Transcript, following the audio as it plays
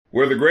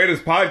We're the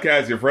greatest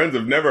podcast your friends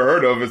have never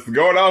heard of. It's the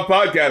Going Off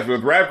Podcast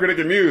with Rap Critic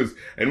and Muse.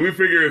 And we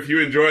figure if you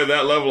enjoy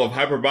that level of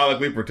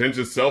hyperbolically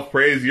pretentious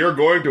self-praise, you're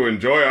going to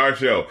enjoy our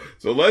show.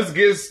 So let's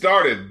get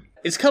started.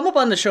 It's come up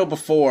on the show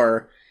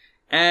before,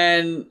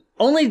 and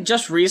only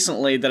just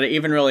recently that I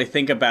even really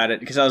think about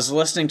it, because I was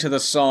listening to the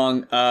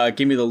song,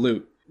 Give Me the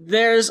Loot.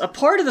 There's a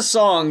part of the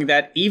song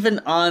that even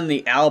on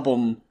the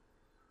album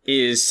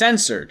is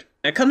censored.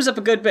 It comes up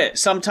a good bit.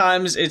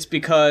 Sometimes it's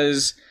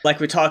because, like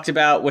we talked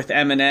about with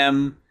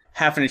Eminem,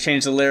 having to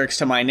change the lyrics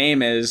to My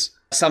Name Is.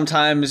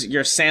 Sometimes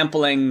you're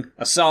sampling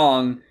a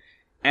song,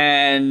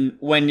 and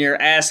when you're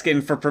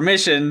asking for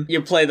permission,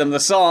 you play them the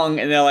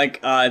song, and they're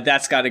like,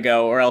 that's gotta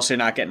go, or else you're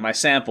not getting my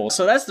sample.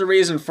 So that's the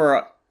reason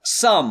for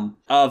some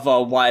of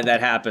why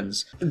that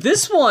happens.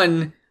 This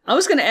one, I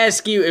was gonna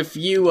ask you if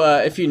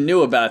you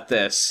knew about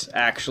this,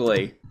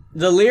 actually.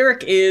 The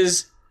lyric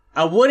is,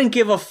 I wouldn't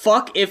give a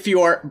fuck if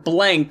you're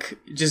blank,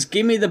 just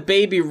give me the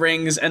baby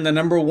rings and the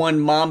 #1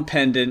 mom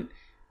pendant.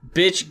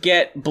 Bitch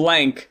get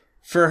blank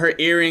for her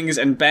earrings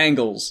and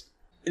bangles.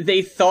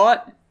 They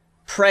thought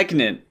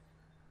pregnant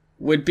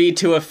would be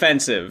too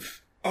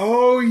offensive.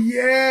 Oh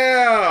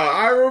yeah,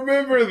 I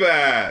remember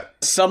that.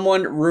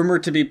 Someone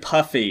rumored to be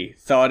Puffy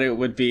thought it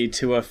would be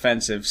too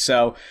offensive,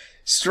 so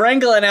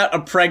strangling out a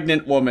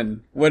pregnant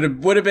woman would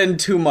have been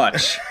too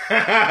much.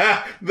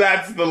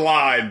 That's the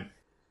line.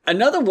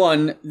 Another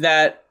one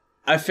that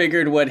I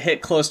figured would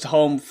hit close to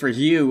home for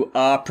you,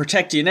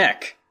 Protect Your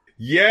Neck.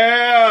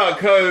 Yeah,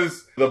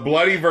 because the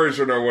bloody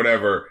version or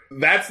whatever,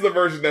 that's the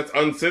version that's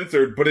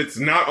uncensored, but it's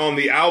not on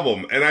the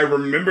album. And I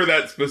remember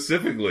that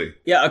specifically.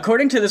 Yeah,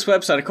 according to this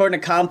website,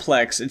 according to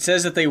Complex, it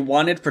says that they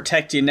wanted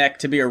Protect Your Neck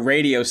to be a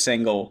radio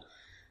single.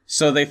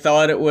 So they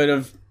thought it would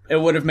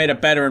have made a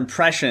better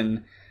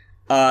impression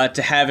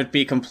to have it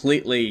be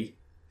completely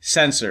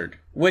censored.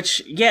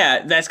 Which,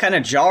 yeah, that's kind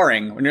of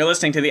jarring when you're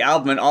listening to the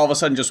album and all of a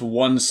sudden just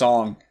one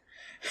song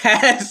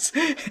has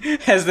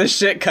the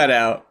shit cut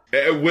out.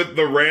 With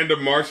the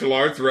random martial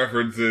arts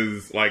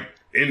references, like,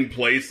 in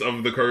place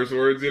of the curse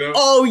words, you know?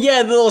 Oh,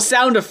 yeah, the little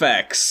sound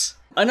effects.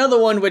 Another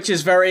one which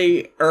is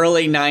very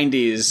early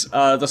 90s,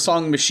 the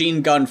song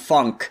Machine Gun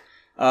Funk,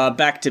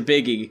 back to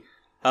Biggie.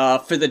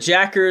 For the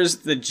jackers,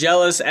 the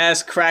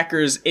jealous-ass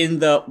crackers in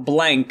the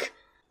blank,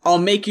 I'll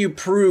make you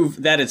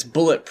prove that it's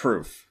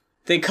bulletproof.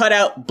 They cut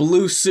out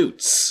blue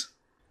suits.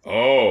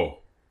 Oh.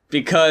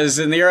 Because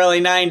in the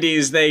early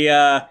 90s,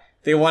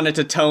 they wanted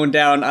to tone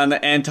down on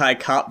the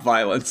anti-cop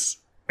violence.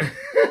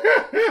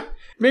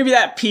 Maybe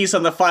that piece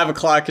on the 5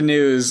 o'clock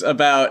news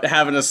about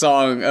having a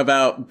song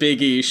about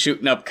Biggie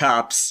shooting up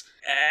cops.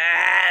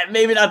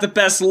 Maybe not the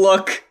best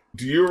look.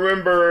 Do you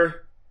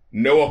remember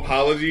No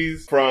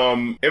Apologies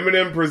from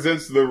Eminem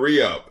Presents the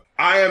Re-Up?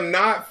 I am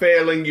not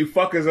failing, you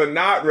fuckers are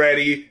not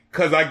ready,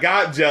 cause I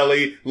got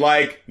jelly,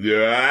 like,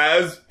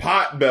 yes,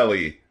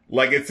 Potbelly.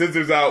 Like, it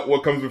censors out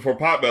what comes before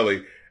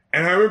Potbelly.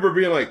 And I remember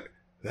being like,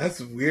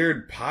 that's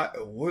weird.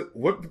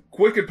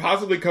 What could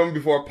possibly come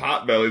before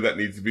Potbelly that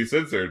needs to be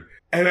censored?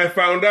 And I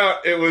found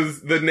out it was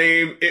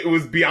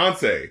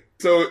Beyonce.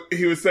 So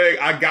he was saying,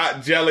 I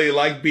got jelly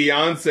like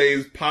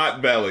Beyonce's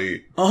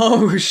Potbelly.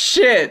 Oh,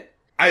 shit.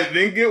 I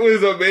think it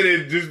was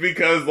omitted just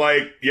because,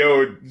 like,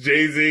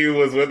 Jay-Z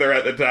was with her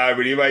at the time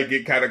and he might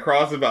get kind of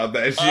cross about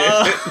that shit.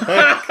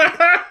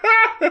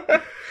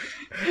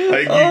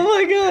 Oh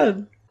my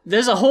god.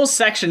 There's a whole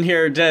section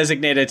here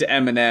designated to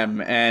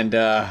Eminem, and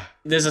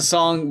there's a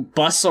song,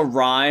 Bust a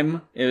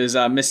Rhyme. It was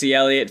Missy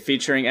Elliott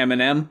featuring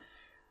Eminem.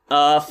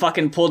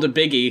 Fucking pulled a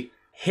Biggie.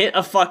 Hit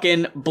a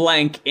fucking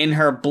blank in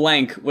her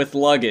blank with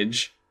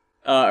luggage.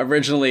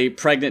 Originally,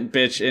 pregnant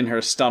bitch in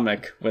her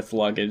stomach with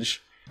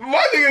luggage.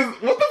 My thing is,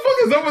 what the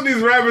fuck is up with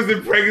these rappers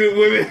and pregnant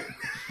women?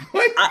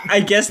 Like,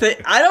 I guess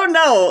I don't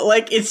know,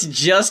 like, it's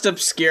just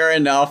obscure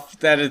enough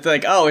that it's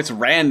like, oh, it's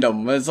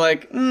random. It's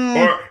like,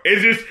 Or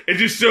it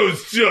just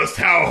shows just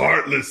how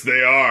heartless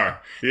they are,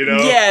 you know?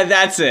 Yeah,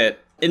 that's it.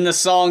 In the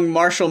song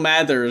Marshall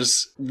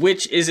Mathers,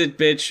 which is it,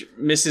 bitch,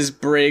 Mrs.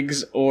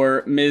 Briggs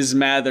or Ms.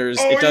 Mathers?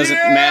 Oh, it doesn't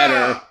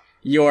matter.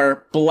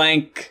 Your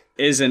blank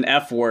is an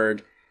F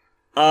word.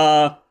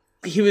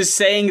 He was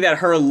saying that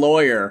her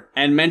lawyer,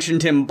 and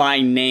mentioned him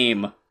by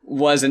name,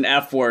 was an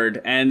F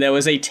word, and there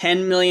was a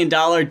 $10 million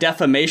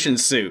defamation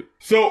suit.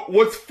 So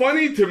what's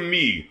funny to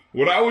me,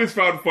 what I always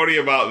found funny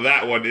about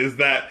that one is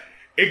that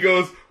it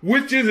goes,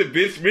 which is it,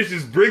 bitch,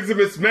 Mrs. Briggs or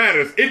Miss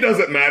Matters? It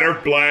doesn't matter,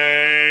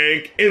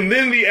 blank, and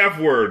then the F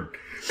word.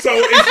 So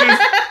it's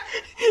just...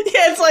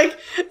 Yeah, it's like,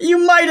 you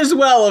might as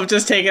well have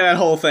just taken that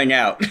whole thing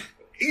out.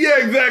 Yeah,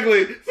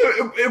 exactly.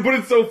 So, but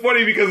it's so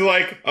funny because,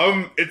 like,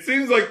 it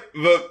seems like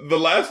the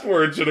last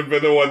word should have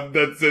been the one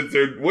that's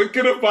censored. What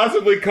could have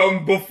possibly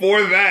come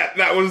before that?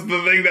 That was the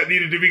thing that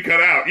needed to be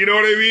cut out. You know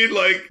what I mean?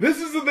 Like,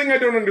 this is the thing I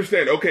don't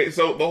understand. Okay,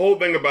 so the whole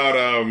thing about,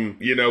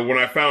 when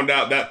I found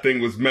out that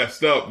thing was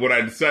messed up, what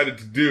I decided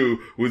to do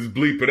was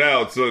bleep it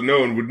out so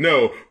no one would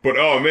know. But,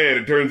 oh man,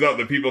 it turns out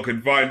that people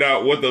can find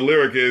out what the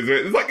lyric is.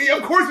 It's like, yeah,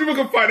 of course people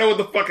can find out what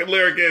the fucking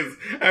lyric is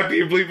after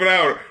you bleep it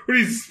out. What are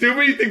you,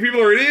 stupid? You think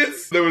people are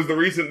idiots? There was the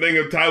recent thing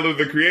of Tyler,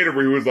 the Creator,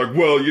 where he was like,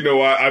 well,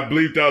 I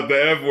bleeped out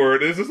the F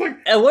word. It's just like...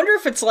 I wonder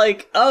if it's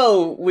like,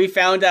 oh, we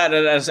found out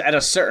at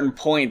a certain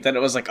point that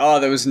it was like, oh,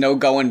 there was no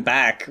going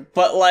back.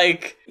 But,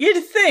 like,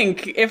 you'd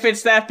think if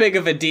it's that big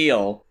of a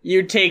deal,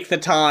 you'd take the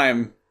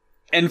time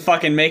and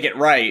fucking make it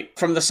right.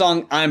 From the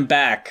song I'm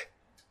Back.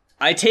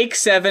 I take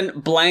 7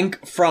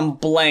 blank from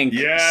blank.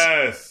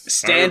 Yes!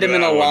 Stand him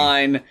in a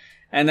line,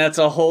 and that's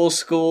a whole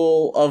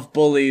school of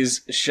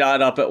bullies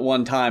shot up at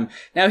one time.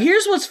 Now,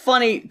 here's what's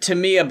funny to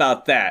me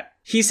about that.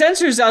 He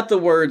censors out the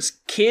words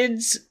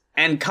kids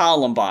and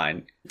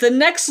Columbine. The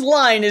next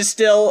line is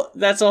still,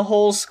 that's a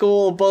whole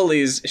school of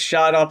bullies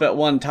shot up at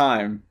one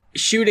time.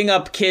 Shooting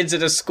up kids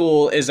at a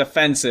school is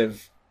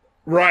offensive.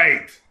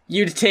 Right.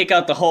 You'd take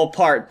out the whole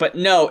part, but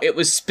no, it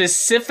was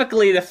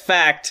specifically the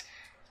fact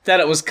that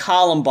it was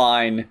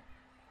Columbine,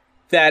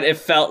 that it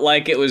felt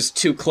like it was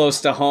too close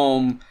to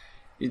home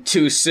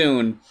too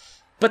soon.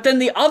 But then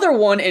the other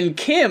one in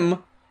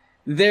Kim,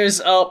 there's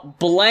a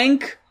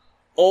blank,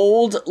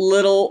 old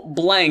little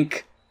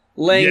blank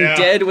laying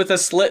dead with a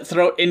slit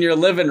throat in your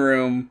living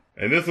room.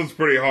 And this one's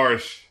pretty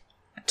harsh.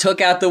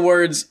 Took out the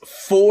words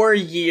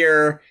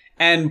 4-year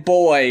and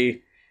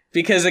boy,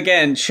 because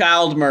again,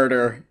 child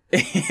murder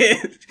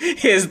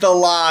is the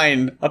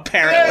line,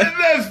 apparently.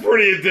 That's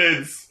pretty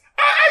intense.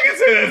 I can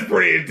say that's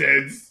pretty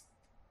intense.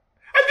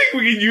 I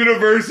think we can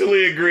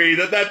universally agree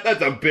that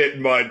that's a bit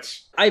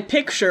much. I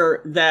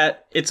picture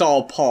that it's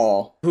all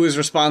Paul who is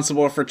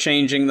responsible for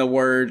changing the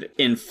word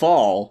in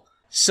fall.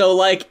 So,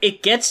 like,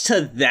 it gets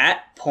to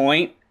that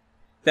point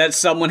that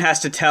someone has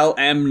to tell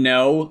M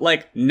no.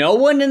 Like, no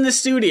one in the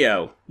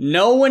studio,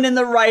 no one in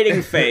the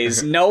writing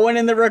phase, no one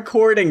in the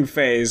recording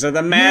phase or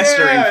the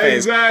mastering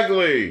phase.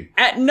 Exactly.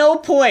 At no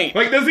point.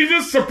 Like, does he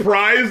just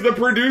surprise the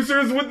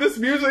producers with this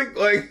music?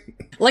 Like,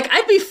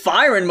 I'd be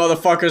firing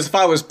motherfuckers if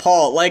I was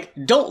Paul. Like,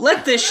 don't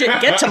let this shit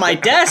get to my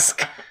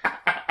desk.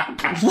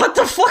 What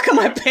the fuck am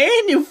I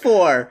paying you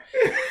for?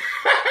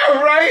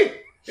 Right?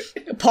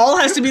 Paul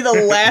has to be the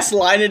last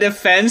line of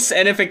defense,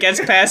 and if it gets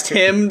past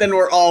him, then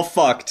we're all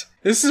fucked.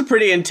 This is a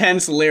pretty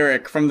intense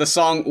lyric from the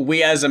song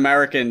We As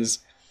Americans.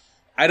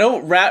 I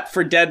don't rap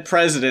for dead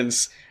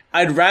presidents.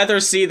 I'd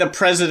rather see the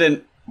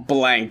president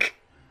blank.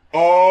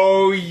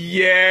 Oh,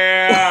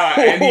 yeah.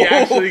 And he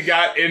actually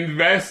got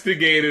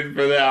investigated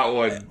for that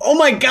one. Oh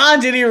my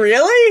god, did he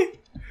really?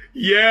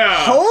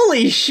 Yeah.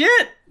 Holy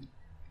shit.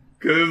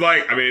 Because,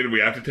 we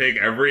have to take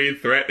every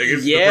threat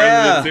against the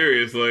president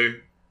seriously.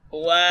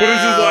 Wow. But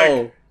it's just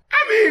like,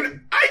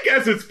 I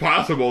guess it's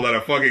possible that a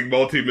fucking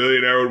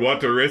multimillionaire would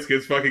want to risk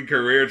his fucking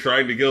career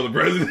trying to kill the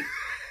president.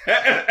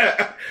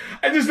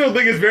 I just don't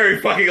think it's very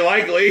fucking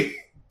likely.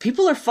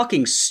 People are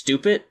fucking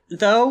stupid,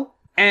 though.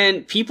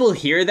 And people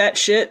hear that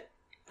shit,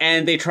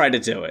 and they try to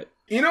do it.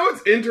 You know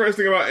what's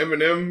interesting about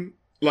Eminem?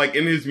 Like,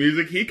 in his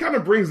music, he kind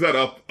of brings that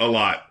up a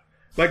lot.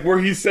 Like, where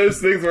he says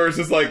things where it's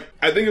just like,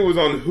 I think it was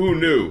on Who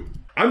Knew?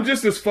 I'm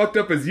just as fucked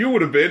up as you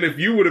would have been if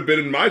you would have been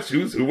in my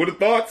shoes. Who would have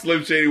thought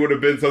Slim Shady would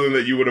have been something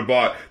that you would have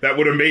bought that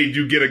would have made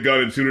you get a gun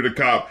and shoot at a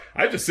cop?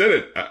 I just said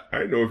it. I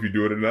don't know if you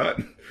do it or not.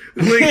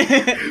 Like,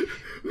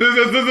 this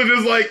is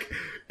just like...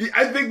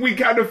 I think we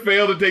kind of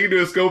fail to take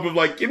into a scope of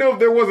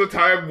there was a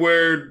time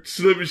where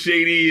Slim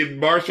Shady and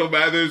Marshall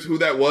Mathers, who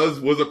that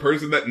was a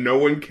person that no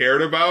one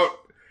cared about.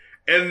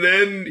 And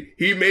then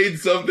he made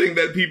something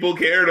that people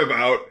cared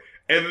about.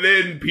 And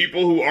then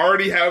people who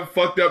already have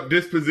fucked up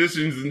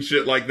dispositions and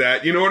shit like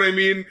that, you know what I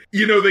mean?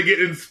 They get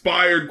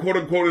inspired, quote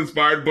unquote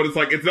inspired, but it's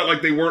not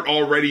like they weren't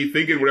already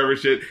thinking whatever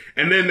shit.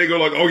 And then they go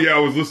like, oh yeah, I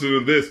was listening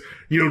to this,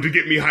 to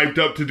get me hyped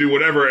up to do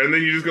whatever. And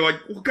then you just go like,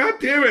 well, god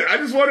damn it. I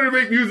just wanted to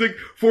make music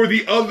for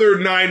the other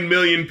 9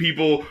 million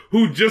people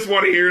who just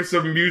want to hear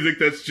some music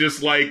that's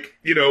just like,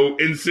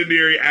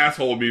 incendiary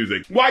asshole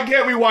music. Why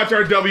can't we watch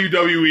our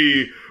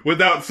WWE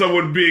without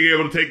someone being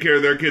able to take care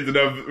of their kids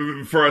enough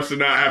for us to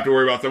not have to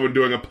worry about someone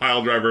doing a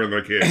pile driver on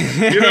their kid?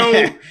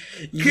 Can't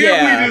we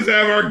just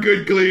have our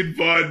good, clean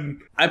fun?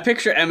 I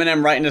picture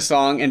Eminem writing a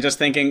song and just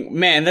thinking,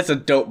 man, that's a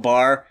dope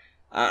bar.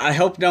 I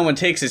hope no one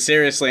takes it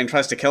seriously and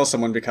tries to kill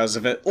someone because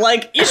of it.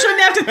 Like, you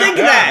shouldn't have to think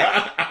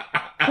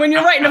that! When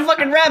you're writing a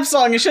fucking rap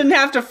song, you shouldn't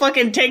have to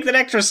fucking take that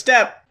extra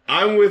step.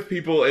 I'm with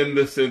people in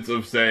the sense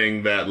of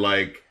saying that,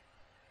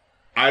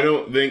 I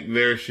don't think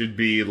there should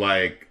be,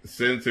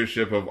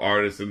 censorship of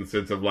artists in the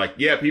sense of,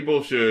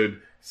 people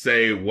should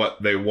say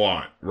what they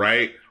want,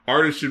 right?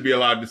 Artists should be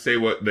allowed to say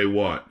what they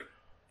want.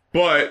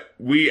 But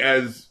we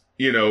as,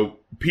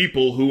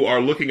 people who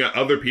are looking at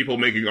other people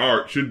making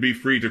art should be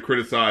free to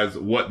criticize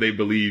what they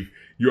believe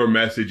your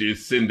message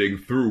is sending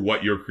through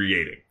what you're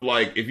creating.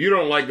 If you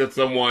don't like that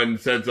someone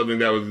said something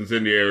that was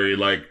incendiary,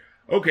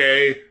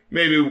 okay,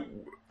 maybe...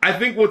 I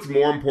think what's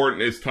more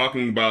important is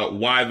talking about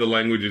why the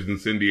language is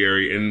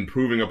incendiary and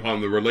improving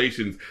upon the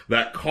relations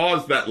that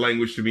caused that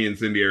language to be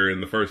incendiary in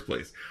the first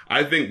place.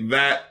 I think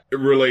that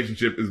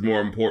relationship is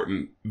more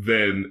important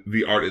than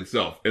the art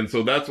itself. And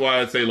so that's why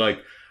I say,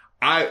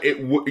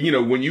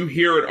 when you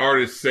hear an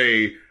artist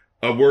say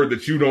a word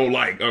that you don't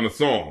like on a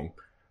song,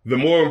 the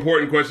more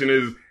important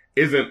question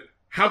isn't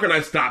how can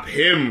I stop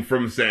him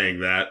from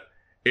saying that?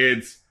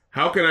 It's,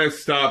 how can I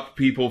stop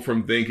people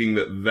from thinking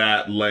that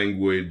that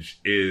language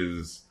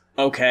is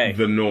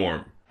the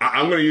norm?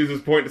 I'm going to use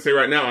this point to say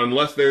right now,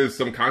 unless there's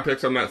some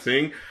context I'm not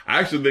seeing, I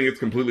actually think it's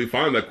completely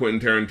fine that Quentin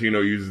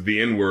Tarantino uses the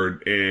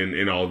N-word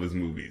in all of his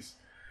movies.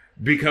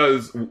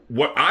 Because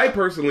what I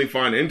personally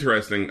find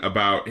interesting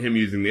about him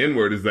using the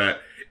N-word is that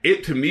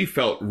it, to me,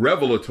 felt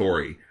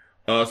revelatory,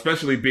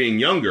 especially being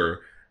younger,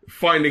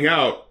 finding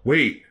out,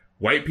 wait,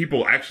 white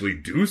people actually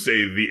do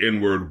say the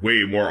N-word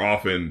way more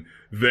often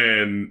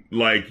than,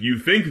 like, you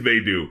think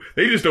they do.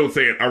 They just don't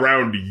say it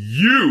around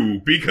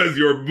you because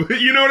you're,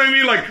 you know what I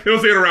mean? Like, they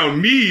don't say it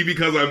around me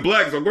because I'm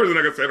black, so of course they're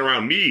not gonna say it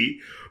around me.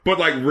 But,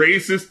 like,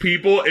 racist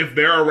people, if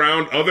they're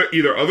around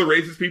either other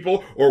racist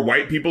people or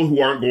white people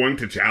who aren't going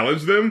to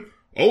challenge them,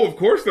 oh, of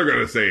course they're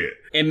gonna say it.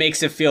 It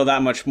makes it feel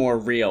that much more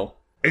real.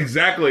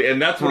 Exactly,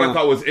 and that's what I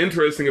thought was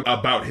interesting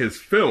about his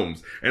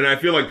films. And I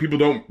feel like people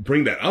don't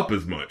bring that up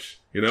as much,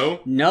 you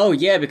know? No,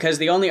 yeah, because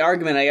the only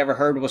argument I ever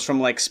heard was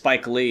from, like,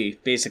 Spike Lee,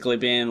 basically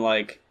being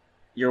like,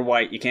 you're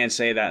white, you can't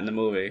say that in the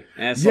movie.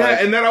 And it's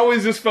and that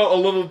always just felt a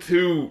little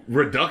too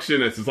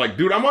reductionist. It's like,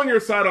 dude, I'm on your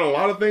side on a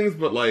lot of things,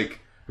 but, like,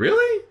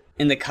 really?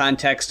 In the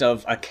context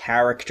of a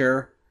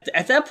character.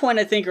 At that point,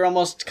 I think you're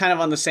almost kind of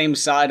on the same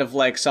side of,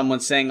 like, someone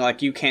saying,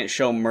 like, you can't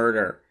show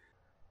murder.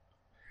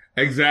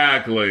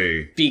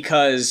 Exactly.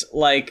 Because,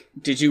 like,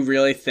 did you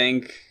really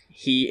think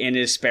he, in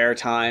his spare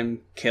time,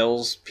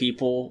 kills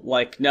people?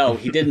 Like, no,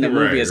 he did in the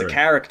movie as a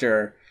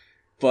character,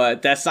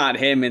 but that's not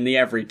him in the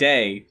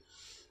everyday.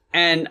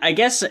 And I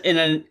guess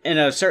in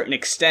a certain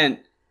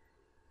extent,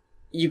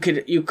 you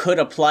could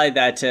apply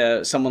that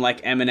to someone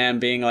like Eminem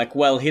being like,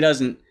 well, he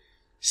doesn't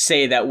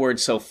say that word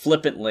so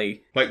flippantly.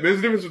 Like, there's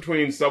a difference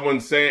between someone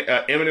saying,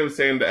 Eminem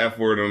saying the F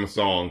word on a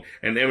song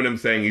and Eminem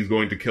saying he's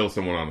going to kill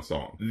someone on a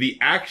song. The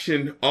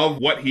action of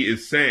what he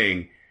is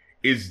saying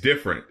is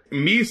different.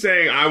 Me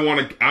saying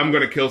I'm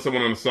gonna kill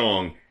someone on a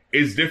song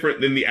is different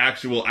than the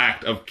actual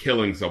act of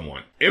killing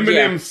someone.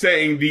 Eminem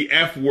saying the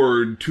F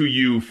word to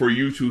you for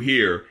you to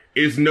hear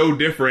is no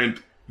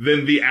different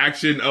than the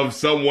action of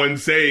someone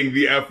saying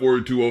the F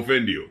word to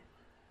offend you.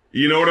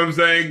 You know what I'm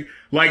saying?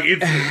 Like,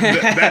 it's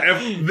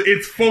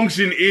its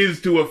function is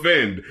to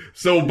offend.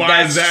 So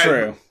by that,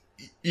 true.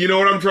 You know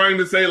what I'm trying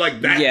to say? Like,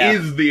 that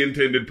is the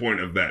intended point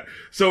of that.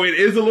 So it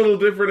is a little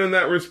different in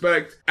that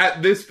respect.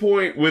 At this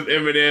point with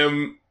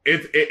Eminem,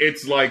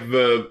 it's like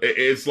the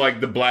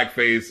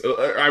blackface.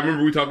 I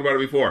remember we talked about it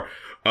before.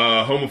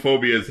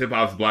 Homophobia is hip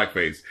hop's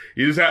blackface.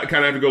 You just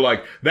kind of have to go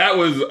like, that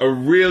was a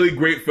really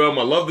great film.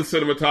 I love the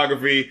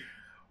cinematography.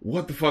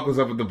 What the fuck was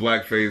up with the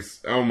blackface?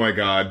 Oh my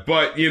god.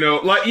 But, you know,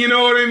 like, you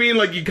know what I mean?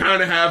 Like, you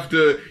kind of have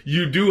to,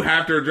 you do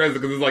have to address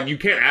it because it's like, you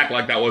can't act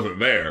like that wasn't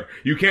there.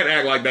 You can't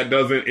act like that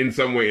doesn't in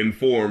some way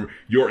inform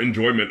your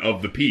enjoyment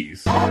of the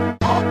piece.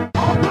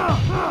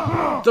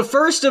 The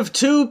first of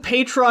two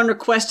Patreon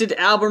requested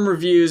album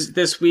reviews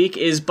this week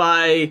is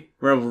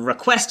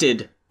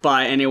requested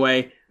by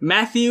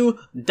Matthew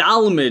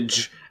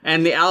Dalmage.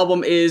 And the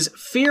album is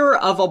Fear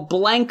of a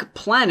Blank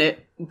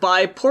Planet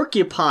by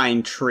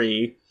Porcupine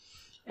Tree.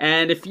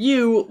 And if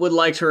you would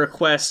like to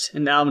request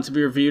an album to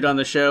be reviewed on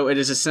the show, it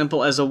is as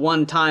simple as a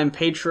one-time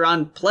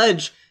Patreon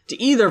pledge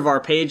to either of our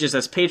pages.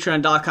 That's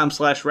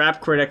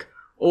patreon.com/rapcritic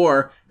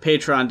or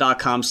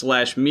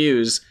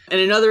patreon.com/muse. And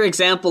another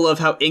example of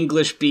how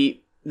English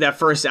Beat, that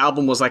first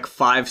album, was like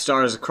 5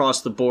 stars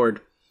across the board.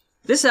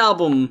 This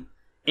album,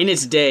 in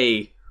its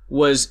day,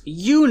 was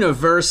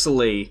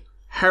universally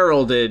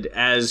heralded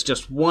as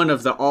just one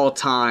of the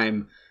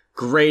all-time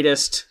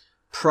greatest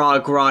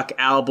prog rock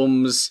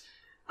albums.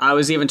 I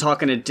was even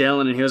talking to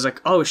Dylan, and he was like,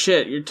 oh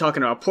shit, you're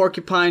talking about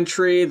Porcupine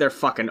Tree? They're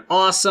fucking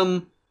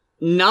awesome.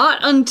 Not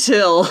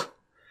until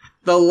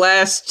the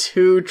last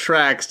 2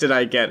 tracks did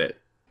I get it.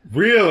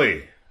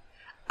 Really?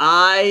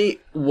 I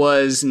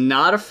was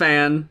not a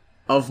fan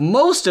of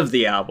most of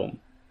the album.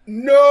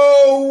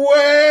 No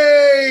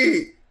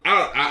way!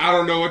 I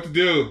don't know what to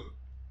do.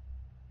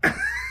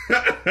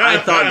 I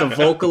thought the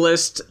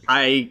vocalist,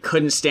 I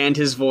couldn't stand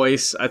his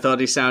voice. I thought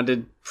he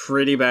sounded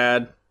pretty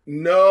bad.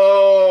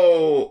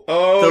 No!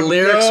 Oh, the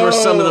lyrics were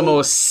some of the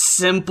most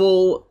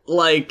simple,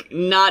 like,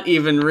 not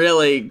even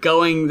really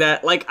going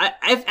that, like,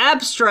 if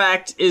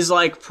abstract is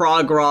like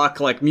prog rock,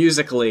 like,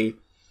 musically,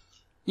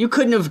 you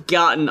couldn't have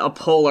gotten a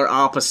polar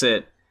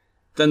opposite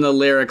than the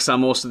lyrics on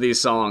most of these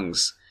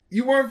songs.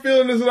 You weren't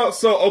feeling this at all?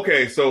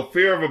 So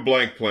Fear of a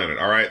Blank Planet,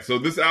 alright? So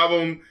this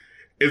album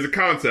is a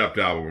concept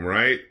album,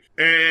 right?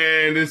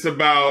 And it's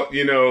about,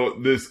 you know,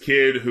 this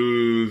kid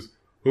who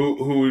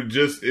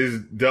just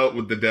is dealt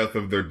with the death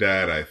of their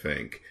dad, I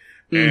think.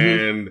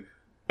 Mm-hmm.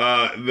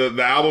 And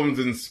the album's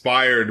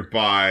inspired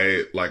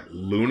by, like,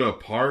 Luna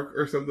Park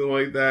or something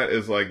like that.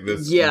 Is like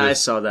this. Yeah, I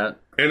saw that.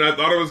 And I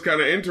thought it was kind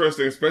of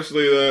interesting,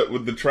 especially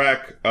with the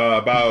track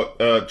about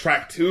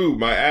track 2,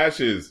 My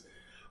Ashes.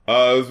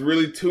 It was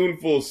really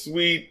tuneful,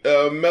 sweet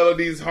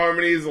melodies,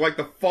 harmonies, like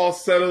the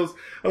falsettos.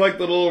 I like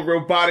the little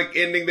robotic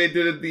ending they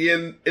did at the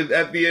end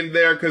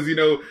there, because, you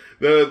know,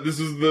 This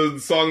is the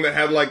song that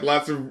had like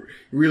lots of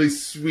really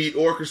sweet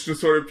orchestra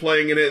sort of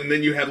playing in it, and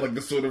then you had like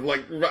the sort of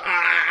like,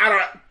 I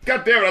don't,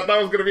 God damn it, I thought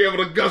I was gonna be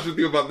able to gush with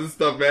you about this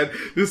stuff, man.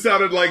 This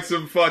sounded like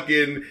some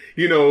fucking,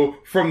 you know,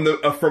 from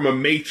a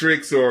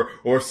Matrix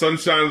or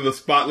Sunshine of the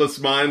Spotless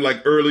Mind,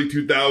 like early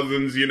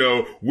 2000s, you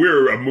know,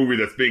 we're a movie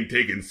that's being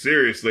taken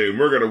seriously and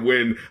we're gonna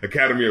win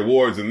Academy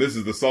Awards and this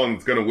is the song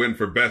that's gonna win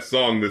for best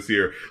song this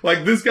year.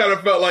 Like, this kind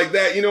of felt like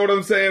that, you know what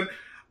I'm saying?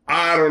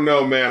 I don't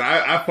know, man.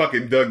 I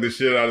fucking dug the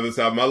shit out of this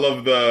album. I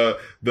love the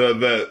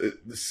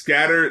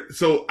scattered,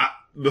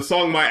 the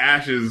song My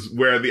Ashes,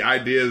 where the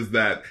idea is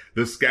that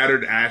the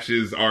scattered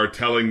ashes are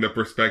telling the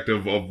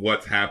perspective of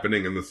what's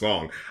happening in the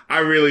song. I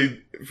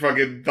really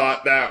fucking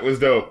thought that was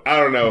dope. I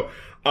don't know.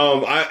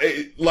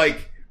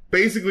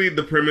 Basically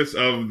the premise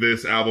of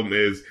this album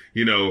is,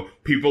 you know,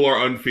 people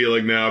are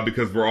unfeeling now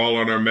because we're all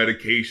on our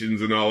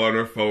medications and all on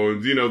our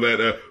phones. You know,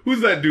 that,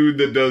 who's that dude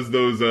that does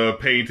those,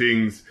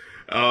 paintings,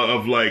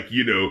 of like,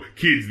 you know,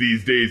 kids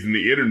these days in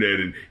the internet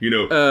and, you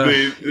know,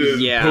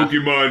 yeah.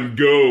 Pokemon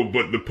Go,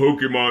 but the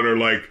Pokemon are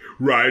like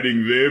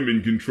riding them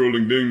and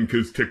controlling them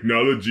because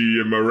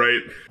technology, am I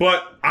right?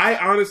 But I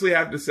honestly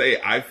have to say,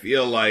 I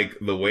feel like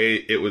the way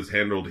it was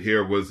handled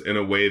here was in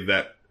a way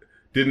that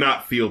did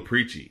not feel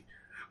preachy.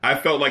 I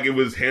felt like it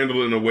was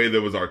handled in a way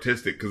that was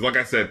artistic. Cause like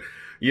I said,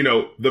 you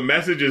know, the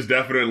message is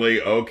definitely,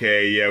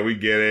 okay, yeah, we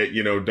get it.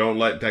 You know, don't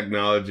let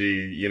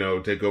technology, you know,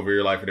 take over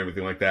your life and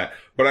everything like that.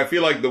 But I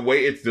feel like the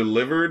way it's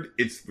delivered,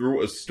 it's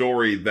through a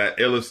story that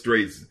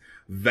illustrates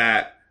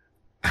that,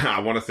 I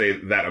want to say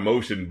that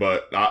emotion,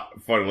 but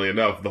funnily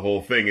enough, the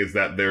whole thing is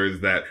that there is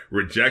that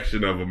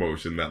rejection of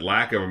emotion, that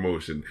lack of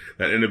emotion,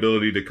 that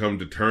inability to come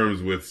to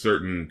terms with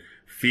certain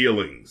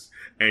feelings.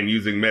 And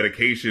using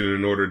medication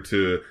in order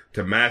to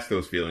mask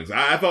those feelings.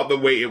 I thought the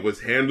way it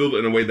was handled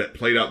in a way that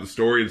played out the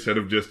story instead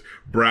of just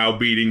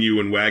browbeating you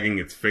and wagging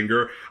its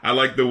finger. I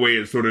like the way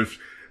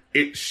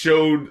it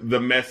showed the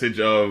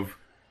message of,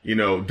 you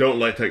know, don't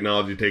let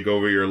technology take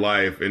over your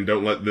life and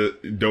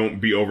don't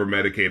be over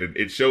medicated.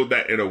 It showed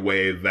that in a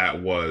way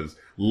that was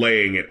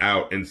laying it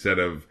out instead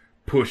of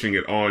pushing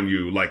it on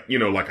you like, you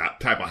know, like a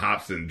type of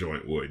Hobson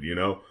joint would, you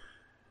know?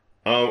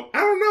 I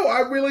don't know.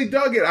 I really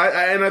dug it.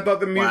 I thought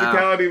the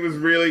musicality was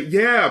really,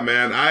 yeah,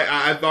 man.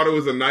 I thought it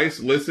was a nice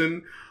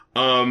listen.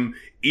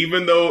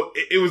 Even though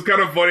it was kind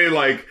of funny,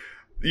 like,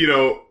 you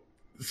know,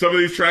 some of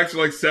these tracks are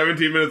like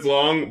 17 minutes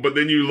long, but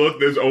then you look,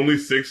 there's only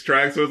 6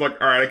 tracks. So it's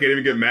like, all right, I can't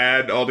even get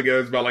mad. Altogether,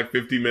 it's about like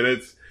 50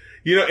 minutes,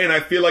 you know, and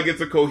I feel like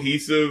it's a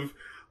cohesive,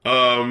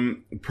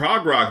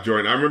 prog rock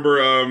joint. I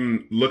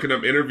remember, looking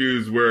up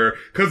interviews where,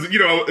 cause, you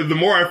know, the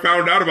more I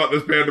found out about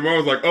this band, the more I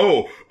was like,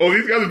 oh,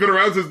 these guys have been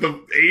around since the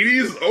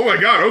 80s? Oh my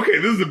god, okay,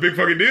 this is a big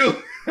fucking deal.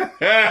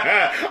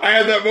 I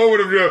had that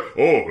moment of,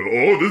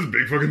 this is a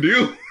big fucking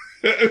deal.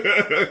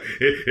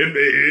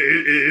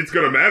 It's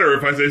gonna matter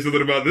if I say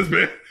something about this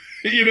band.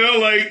 You know,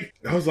 like,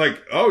 I was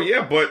like, oh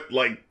yeah, but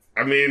like,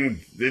 I mean,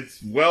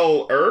 it's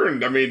well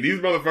earned. I mean, these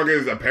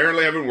motherfuckers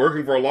apparently have been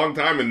working for a long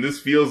time, and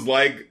this feels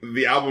like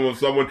the album of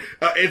someone.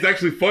 It's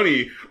actually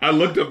funny. I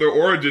looked up their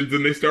origins,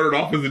 and they started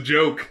off as a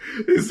joke.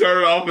 They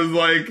started off as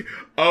like,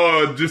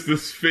 oh, just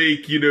this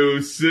fake, you know,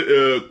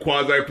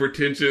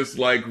 quasi-pretentious,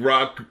 like,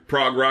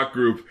 prog rock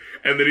group.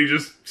 And then he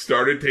just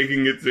started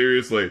taking it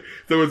seriously.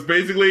 So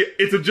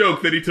it's a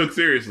joke that he took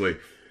seriously.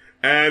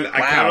 And I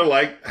kind of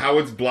like how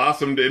it's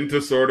blossomed into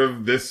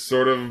this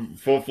sort of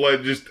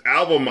full-fledged just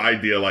album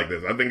idea like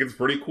this. I think it's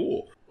pretty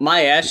cool.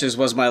 My Ashes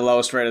was my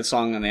lowest rated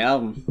song on the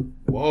album.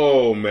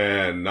 Whoa,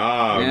 man.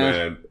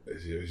 Man.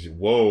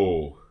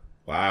 Whoa.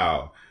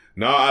 Wow.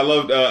 I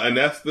loved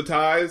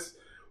Anesthetize,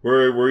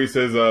 where he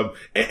says,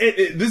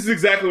 this is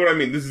exactly what I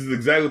mean. This is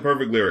exactly the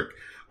perfect lyric.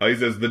 He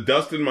says, the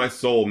dust in my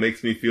soul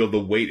makes me feel the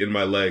weight in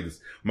my legs,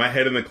 my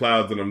head in the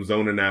clouds, and I'm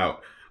zoning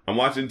out. I'm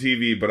watching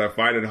TV, but I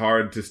find it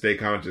hard to stay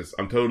conscious.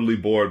 I'm totally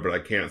bored, but I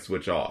can't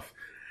switch off.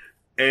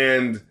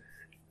 And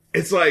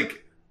it's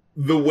like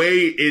the way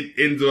it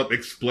ends up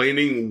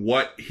explaining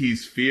what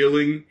he's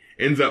feeling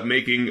ends up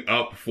making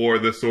up for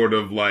the sort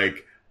of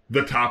like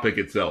the topic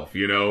itself,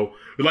 you know?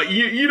 Like,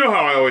 you know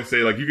how I always say,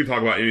 like, you can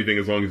talk about anything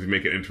as long as you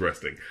make it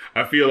interesting.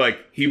 I feel like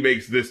he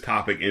makes this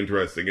topic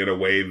interesting in a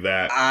way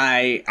that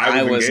I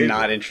was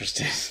not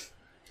interested.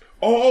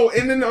 Oh,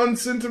 and then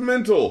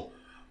unsentimental.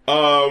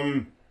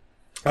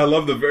 I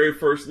love the very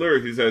first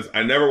lyric. He says,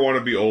 I never want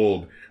to be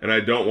old, and I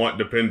don't want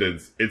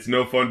dependence. It's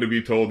no fun to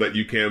be told that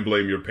you can't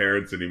blame your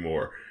parents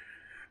anymore.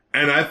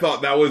 And I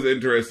thought that was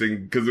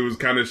interesting, because it was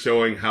kind of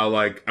showing how,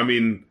 like, I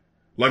mean,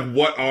 like,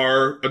 what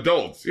are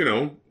adults? You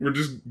know, we're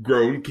just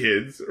grown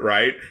kids,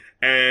 right?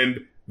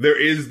 And there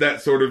is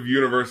that sort of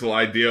universal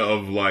idea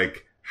of,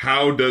 like,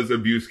 how does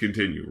abuse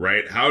continue,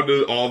 right? How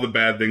do all the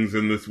bad things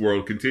in this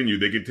world continue?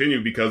 They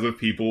continue because of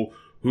people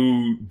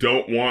who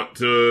don't want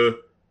to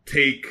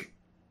take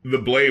the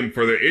blame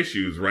for their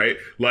issues, right?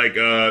 Like,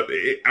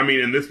 I mean,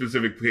 in this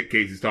specific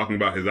case, he's talking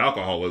about his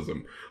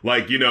alcoholism.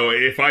 Like, you know,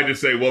 if I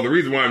just say, well, the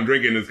reason why I'm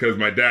drinking is because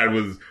my dad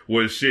was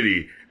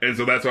shitty, and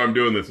so that's why I'm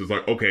doing this. It's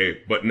like, okay,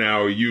 but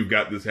now you've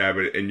got this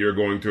habit, and you're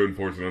going to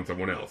enforce it on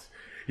someone else.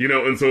 You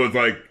know, and so it's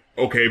like,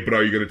 okay, but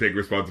are you going to take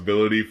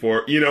responsibility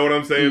for, you know what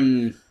I'm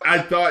saying? I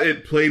thought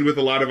it played with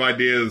a lot of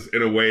ideas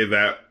in a way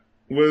that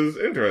was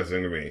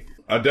interesting to me.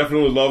 I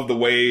definitely love the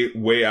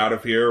way Out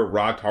of Here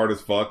rocked hard as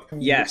fuck.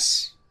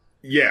 Yes.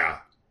 Yeah.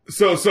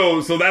 So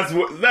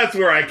that's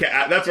where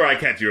I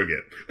catch you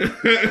again.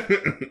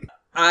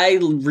 I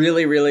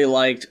really, really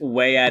liked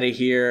Way Out of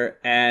Here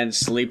and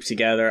Sleep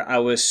Together. I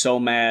was so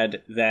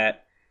mad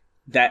that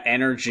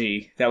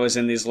energy that was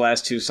in these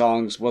last two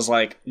songs was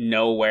like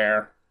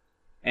nowhere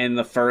in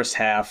the first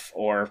half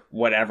or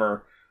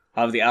whatever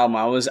of the album.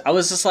 I was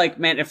just like,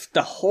 man, if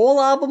the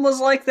whole album was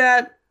like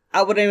that,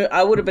 I would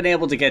have been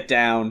able to get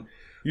down.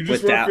 You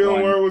just weren't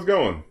feeling where it was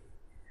going.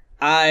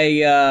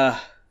 I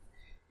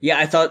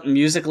thought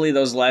musically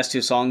those last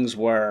two songs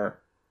were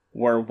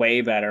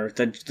way better.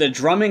 The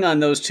drumming on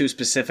those two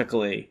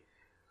specifically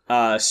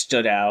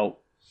stood out.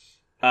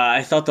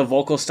 I thought the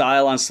vocal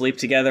style on Sleep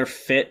Together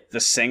fit the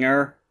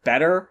singer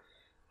better.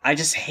 I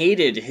just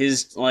hated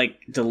his like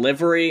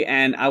delivery,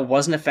 and I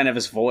wasn't a fan of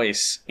his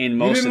voice in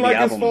most of the album.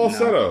 You didn't like his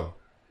falsetto?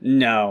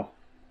 No.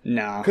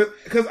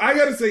 Because I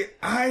gotta say,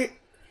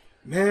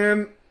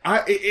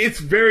 it's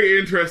very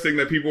interesting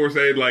that people were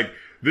saying like,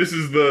 this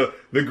is the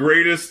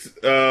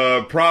greatest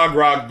prog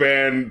rock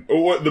band,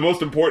 or the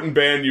most important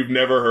band you've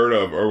never heard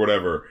of, or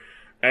whatever.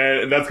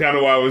 And that's kind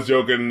of why I was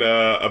joking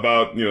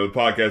about, you know, the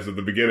podcast at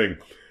the beginning.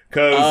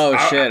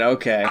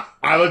 Okay.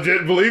 I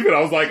legit believe it. I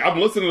was like, I'm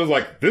listening, I was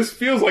like, this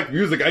feels like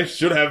music I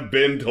should have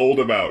been told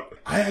about.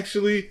 I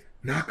actually,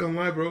 not gonna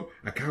lie, bro,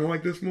 I kind of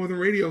like this more than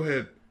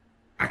Radiohead.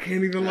 I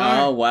can't even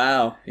lie. Oh,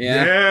 wow.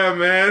 Yeah. Yeah,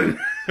 man.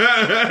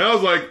 I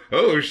was like,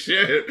 oh,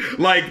 shit.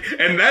 Like,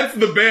 and that's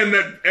the band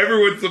that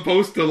everyone's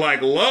supposed to,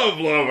 like, love.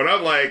 And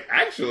I'm like,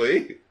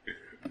 actually.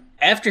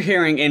 After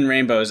hearing In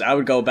Rainbows, I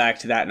would go back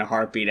to that in a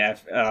heartbeat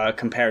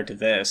compared to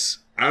this.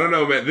 I don't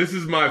know, man. This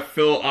is my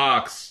Phil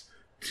Ox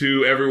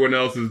to everyone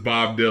else's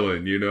Bob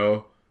Dylan, you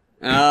know?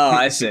 Oh,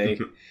 I see.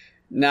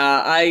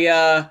 Nah,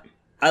 I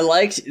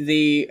liked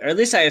or at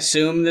least I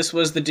assume this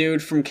was the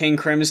dude from King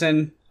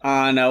Crimson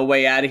on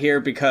Way Out of Here,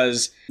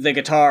 because the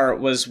guitar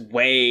was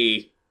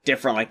way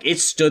different. Like, it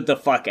stood the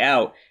fuck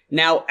out.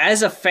 Now,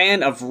 as a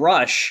fan of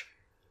Rush,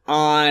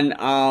 on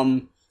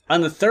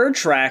the third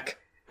track,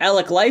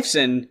 Alec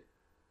Lifeson,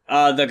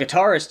 the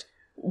guitarist,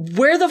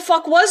 where the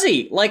fuck was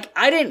he? Like,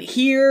 I didn't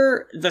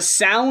hear the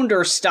sound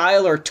or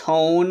style or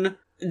tone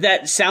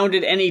that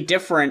sounded any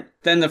different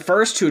than the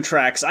first two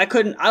tracks.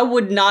 I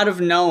would not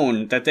have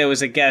known that there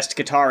was a guest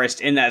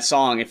guitarist in that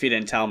song if you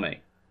didn't tell me.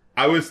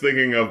 I was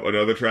thinking of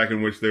another track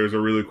in which there's a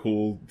really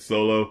cool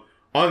solo.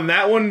 On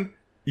that one,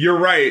 you're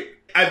right.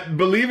 I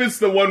believe it's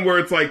the one where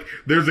it's like,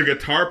 there's a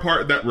guitar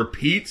part that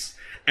repeats,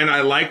 and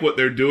I like what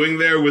they're doing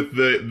there with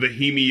the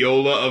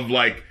hemiola of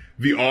like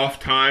the off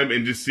time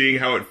and just seeing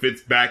how it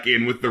fits back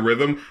in with the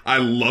rhythm. I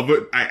love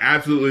it. I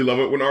absolutely love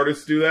it when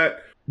artists do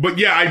that. But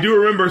yeah, I do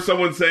remember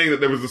someone saying that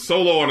there was a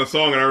solo on a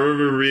song, and I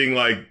remember being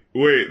like,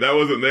 wait, that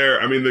wasn't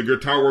there. I mean, the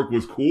guitar work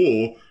was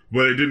cool,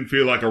 but it didn't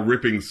feel like a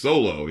ripping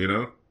solo, you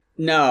know?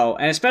 No,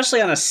 and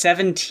especially on a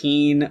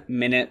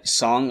 17-minute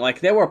song. Like,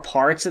 there were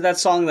parts of that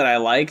song that I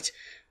liked,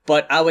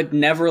 but I would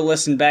never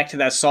listen back to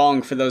that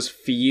song for those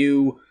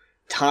few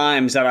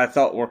times that I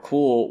thought were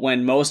cool,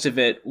 when most of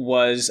it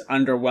was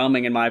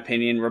underwhelming, in my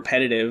opinion,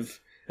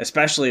 repetitive,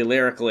 especially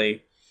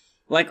lyrically.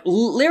 Like,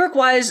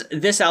 lyric-wise,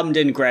 this album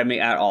didn't grab me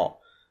at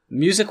all.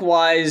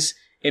 Music-wise,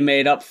 it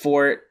made up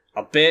for it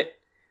a bit.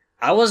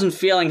 I wasn't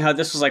feeling how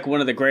this was like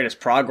one of the greatest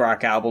prog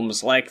rock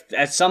albums. Like,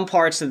 at some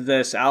parts of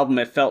this album,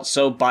 it felt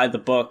so by the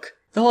book.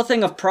 The whole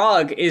thing of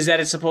prog is that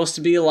it's supposed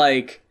to be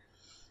like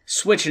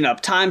switching up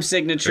time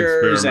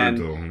signatures,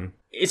 and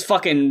it's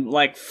fucking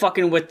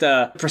with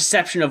the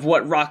perception of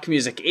what rock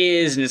music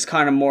is, and it's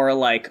kind of more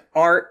like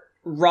art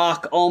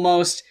rock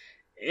almost.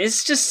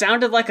 It's just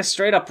sounded like a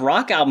straight up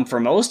rock album for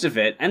most of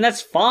it, and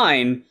that's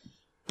fine.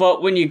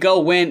 But when you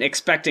go in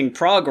expecting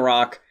prog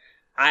rock,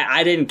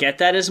 I didn't get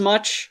that as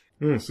much.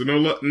 So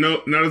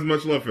not as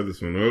much love for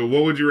this one.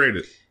 What would you rate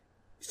it?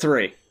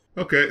 3.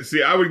 Okay,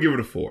 see, I would give it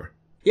a 4.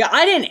 Yeah,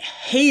 I didn't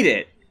hate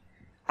it.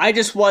 I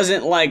just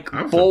wasn't, like,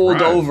 bowled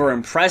surprised. over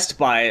impressed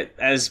by it,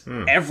 as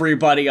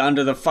everybody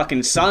under the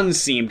fucking sun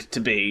seemed to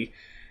be.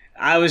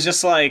 I was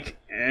just like,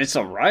 it's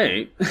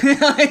alright.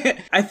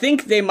 I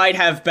think they might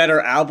have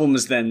better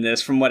albums than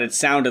this from what it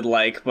sounded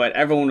like, but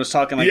everyone was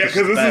talking like, yeah,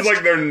 because this is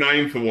like their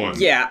 9th one.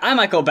 Yeah, I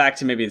might go back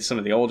to maybe some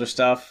of the older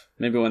stuff,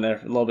 maybe when they're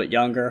a little bit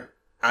younger.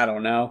 I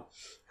don't know.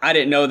 I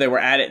didn't know they were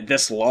at it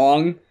this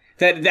long.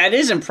 That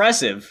is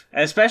impressive,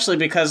 especially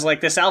because,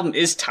 like, this album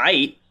is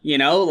tight, you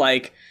know?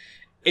 Like,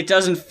 it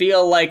doesn't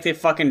feel like they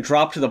fucking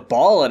dropped the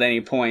ball at any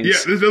point. Yeah,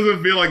 this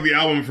doesn't feel like the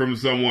album from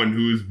someone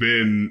who's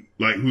being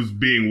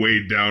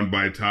weighed down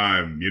by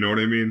time, you know what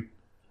I mean?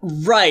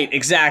 Right,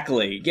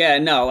 exactly. Yeah,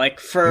 no, like,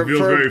 for doing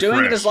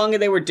fresh. it as long as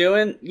they were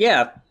doing,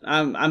 yeah,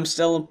 I'm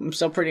still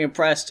pretty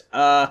impressed.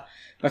 My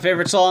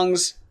favorite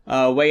songs,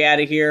 Way Out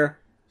of Here,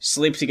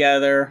 Sleep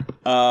Together,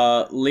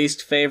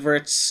 least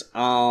favorites,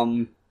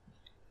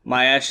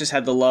 My Ashes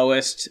had the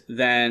lowest,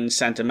 then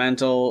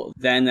Sentimental,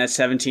 then that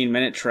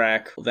 17-minute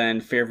track,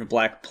 then Fear of a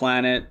Blank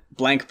Planet.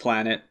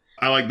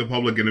 I like the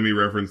Public Enemy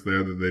reference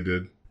there that they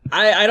did.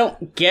 I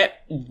don't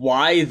get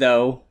why,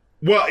 though.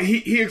 Well,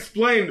 he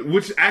explained,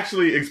 which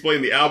actually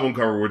explained the album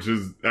cover, which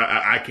is,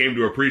 I came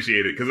to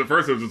appreciate it. Because at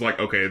first it was just like,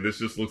 okay, this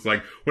just looks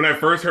like, when I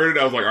first heard it,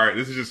 I was like, alright,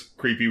 this is just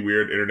creepy,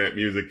 weird internet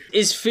music.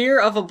 Is Fear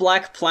of a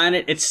Black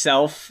Planet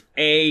itself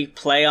a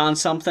play on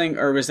something,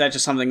 or was that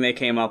just something they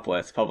came up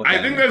with?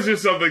 I think that's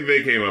just something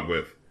they came up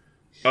with.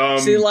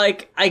 See,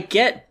 like, I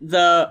get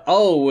the,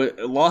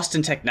 Lost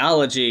in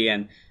Technology,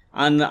 and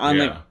on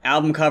the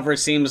album cover, it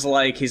seems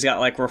like he's got,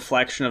 like,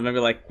 reflection of maybe,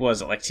 like, what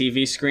is it, like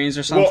TV screens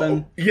or something?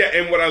 Well, yeah,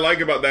 and what I like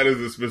about that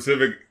is the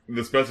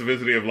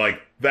specificity of,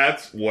 like,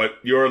 that's what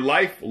your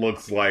life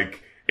looks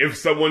like. If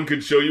someone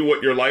could show you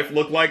what your life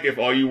looked like if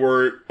all you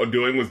were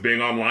doing was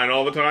being online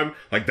all the time,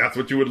 like, that's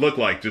what you would look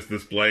like, just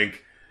this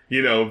blank,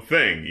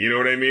 thing. You know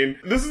what I mean?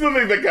 This is the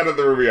thing that kind of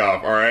threw me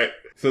off, alright?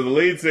 So the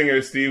lead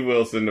singer, Steve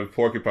Wilson of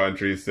Porcupine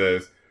Tree,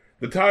 says,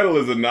 the title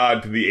is a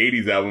nod to the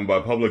 80s album by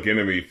Public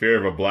Enemy,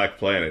 Fear of a Black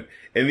Planet.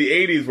 And the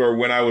 80s were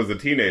when I was a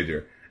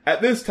teenager.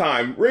 At this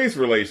time, race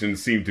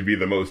relations seemed to be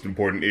the most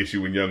important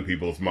issue in young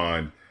people's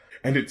mind.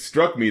 And it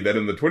struck me that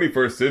in the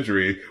 21st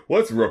century,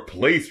 what's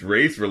replaced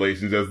race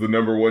relations as the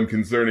number one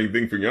concerning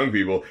thing for young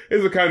people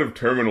is a kind of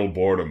terminal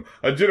boredom,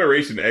 a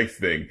Generation X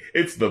thing.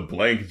 It's the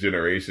blank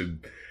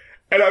generation.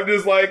 And I'm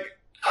just like,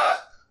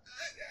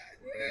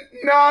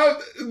 nah,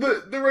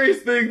 the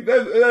race thing,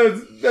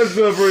 that's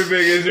a pretty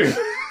big issue.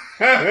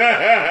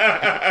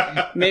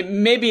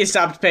 Maybe you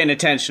stopped paying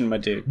attention, my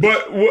dude.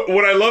 But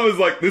what I love is,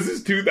 like, this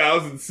is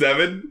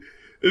 2007,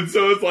 and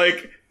so it's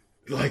like,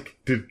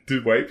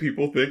 did white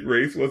people think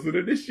race wasn't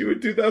an issue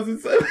in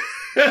 2007?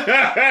 You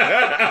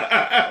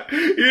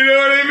know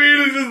what I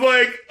mean? It's just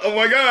like, oh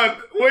my god,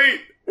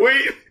 wait,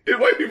 did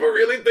white people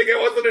really think it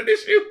wasn't an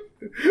issue?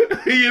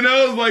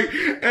 It's like,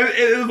 and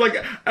it's like,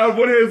 on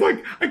one hand, it's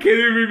like, I can't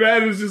even be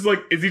mad. It's just like,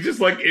 is he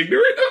just like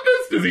ignorant of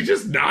this? Does he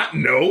just not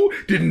know?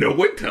 Did no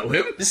one tell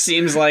him? This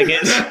seems like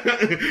it.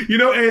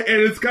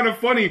 And it's kind of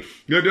funny.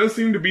 There does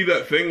seem to be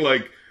that thing,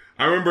 like,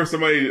 I remember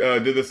somebody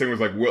did this thing where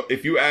it's like, well,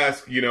 if you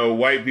ask,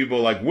 white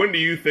people, like, when do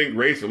you think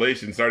race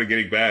relations started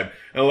getting bad?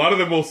 And a lot of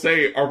them will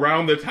say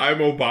around the time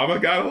Obama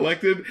got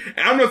elected. And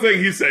I'm not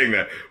saying he's saying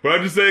that, but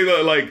I'm just saying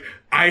that, like,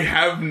 I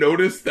have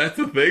noticed that's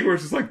a thing where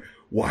it's just like,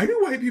 why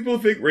do white people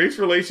think race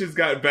relations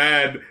got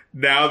bad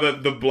now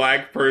that the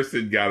black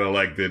person got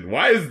elected?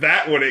 Why is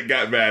that when it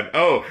got bad?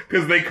 Oh,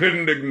 because they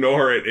couldn't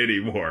ignore it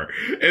anymore.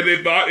 And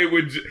they thought it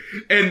would,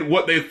 and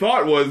what they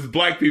thought was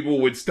black people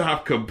would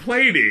stop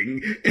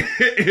complaining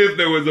if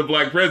there was a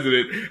black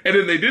president. And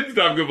then they did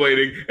stop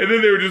complaining. And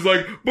then they were just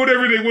like, but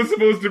everything was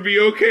supposed to be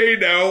okay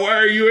now. Why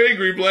are you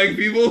angry, black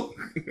people?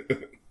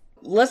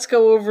 Let's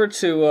go over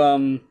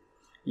to,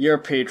 your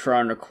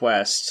Patreon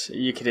request.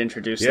 You could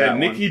introduce that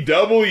one. Yeah, Nikki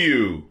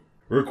W.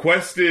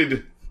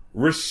 requested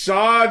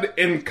Rashad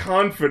in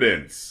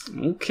Confidence.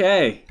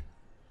 Okay.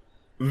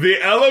 The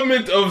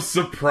element of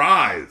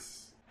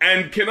surprise.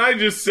 And can I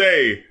just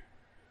say,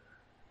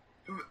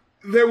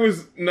 there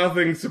was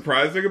nothing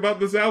surprising about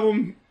this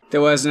album.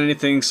 There wasn't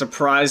anything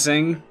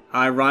surprising.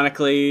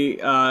 Ironically,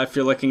 if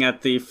you're looking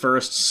at the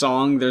first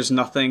song, there's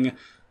nothing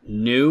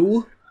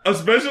new.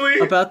 Especially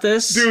about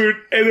this, dude,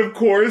 and of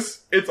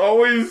course, it's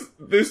always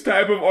this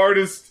type of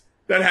artist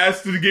that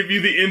has to give you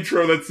the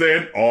intro that's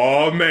saying,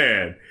 "Oh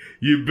man,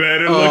 you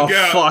better look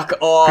out, fuck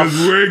off,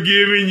 because we're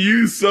giving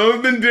you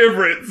something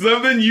different,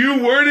 something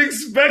you weren't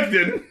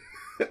expecting."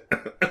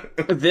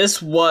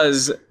 This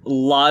was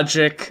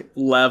Logic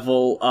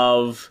level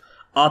of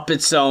up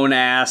its own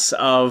ass.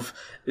 Of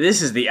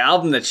this is the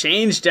album that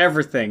changed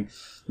everything.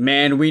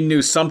 Man, we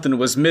knew something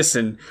was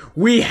missing.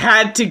 We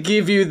had to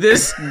give you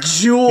this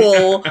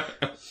jewel.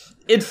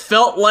 It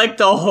felt like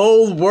the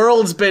whole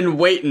world's been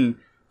waiting.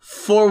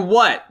 For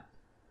what?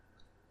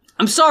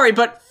 I'm sorry,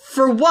 but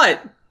for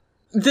what?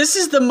 This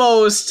is the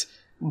most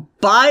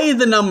by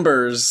the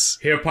numbers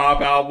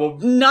hip-hop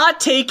album. Not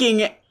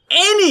taking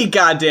any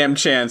goddamn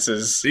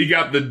chances. You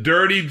got the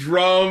dirty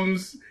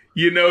drums.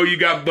 You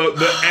got the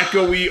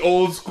echoey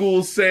old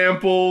school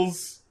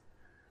samples.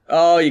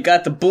 Oh, you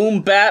got the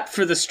boom bap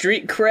for the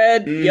street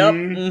cred. Mm-hmm. Yup.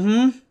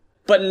 Mm-hmm.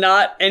 But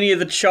not any of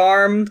the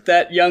charm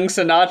that young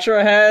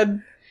Sinatra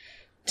had.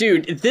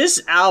 Dude,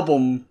 this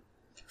album,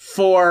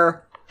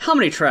 for how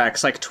many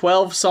tracks? Like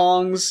 12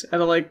 songs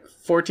out of like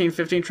 14,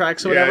 15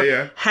 tracks or whatever?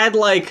 Yeah. Had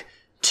like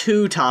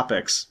 2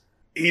 topics.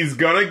 He's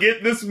gonna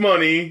get this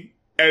money,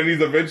 and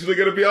he's eventually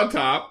gonna be on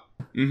top.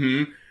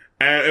 Mm-hmm.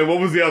 And what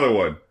was the other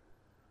one?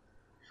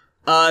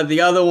 The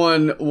other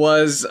one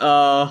was,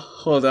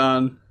 hold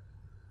on.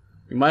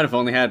 We might have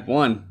only had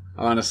one,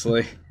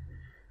 honestly.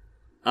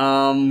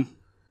 I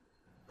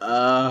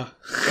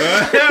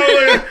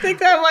think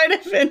that might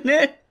have been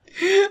it.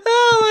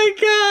 Oh my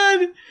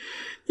god.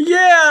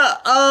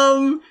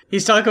 Yeah,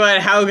 he's talking about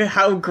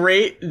how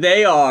great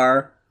they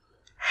are.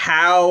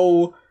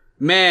 How,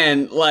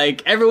 man,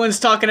 like, everyone's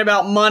talking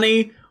about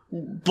money.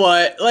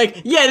 But,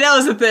 like, yeah, that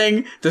was the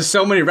thing. There's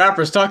so many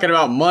rappers talking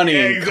about money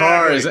and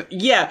cars.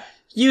 Yeah,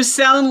 you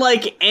sound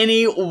like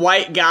any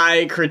white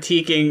guy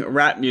critiquing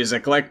rap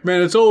music. Like,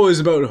 man, it's always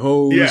about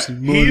hoes. Yeah,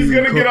 and money he's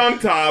gonna and get on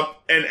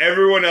top, and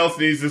everyone else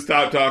needs to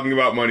stop talking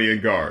about money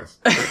and cars.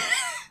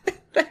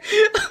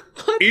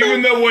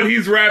 Even though what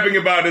he's rapping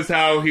about is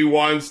how he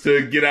wants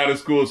to get out of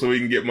school so he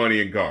can get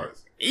money and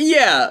cars.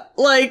 Yeah,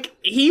 like,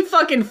 he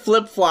fucking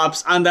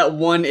flip-flops on that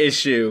one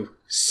issue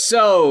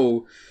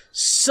so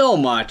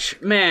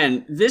much.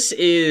 Man, this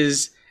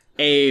is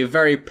a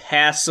very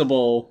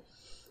passable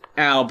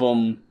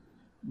album,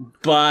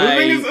 but the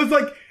thing is, it's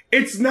like,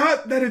 it's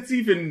not that it's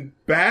even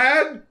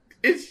bad,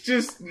 it's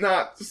just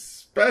not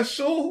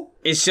special.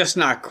 It's just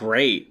not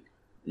great.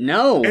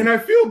 No. And I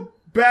feel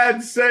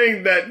bad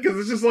saying that, because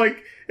it's just like,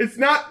 it's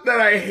not that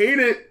I hate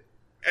it.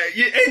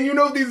 And you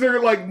know, these are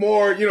like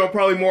more, you know,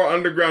 probably more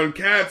underground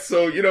cats.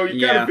 So, you know,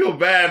 you gotta feel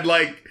bad.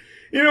 Like,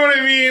 you know what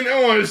I mean? I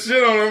don't want to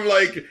shit on him.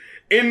 Like,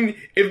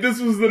 if this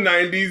was the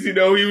 90s, you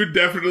know, he would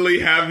definitely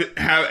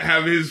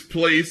have his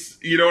place.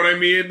 You know what I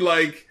mean?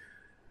 Like,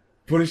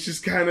 but it's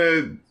just kind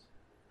of,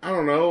 I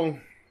don't know.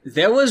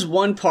 There was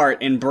one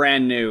part in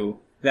Brand New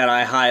that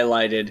I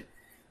highlighted.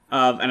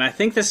 And I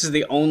think this is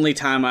the only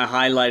time I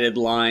highlighted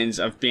lines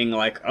of being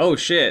like, oh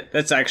shit,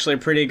 that's actually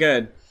pretty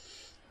good.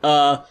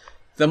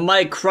 The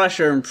mic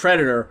crusher and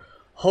predator,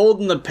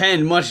 holding the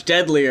pen much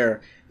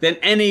deadlier than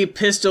any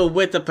pistol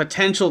with the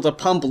potential to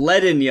pump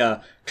lead in ya,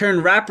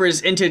 turn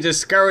rappers into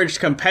discouraged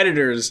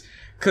competitors,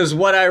 'cause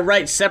what I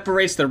write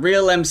separates the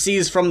real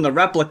MCs from the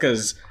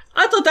replicas.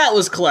 I thought that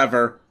was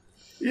clever.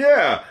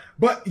 Yeah,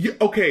 but,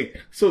 okay,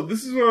 so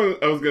this is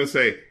what I was gonna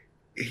say.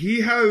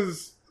 He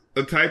has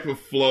a type of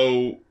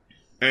flow,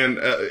 and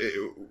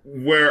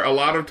where a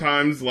lot of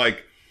times,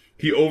 like,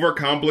 he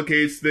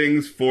overcomplicates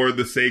things for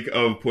the sake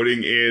of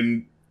putting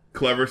in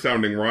clever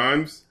sounding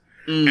rhymes.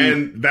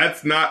 And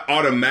that's not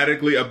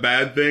automatically a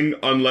bad thing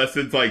unless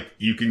it's like,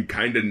 you can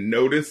kind of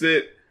notice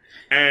it.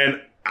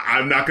 And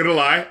I'm not gonna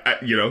lie,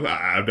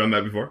 I've done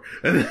that before.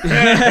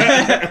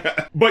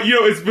 But, you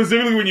know, it's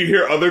specifically when you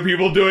hear other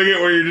people doing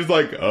it where you're just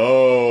like,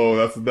 oh,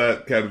 that's what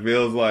that kind of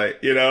feels like,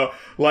 you know?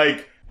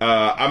 Like,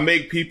 I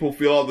make people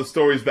feel all the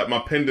stories that my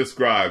pen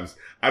describes.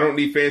 I don't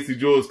need fancy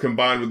jewels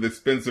combined with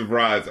expensive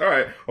rides. All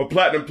right. Or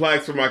platinum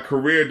plaques for my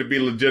career to be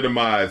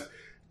legitimized.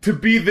 To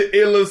be the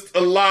illest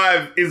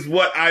alive is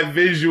what I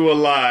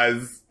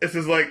visualize. It's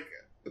just like,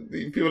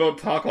 people don't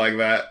talk like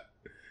that.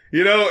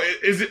 You know,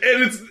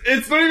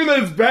 it's not even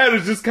that it's bad.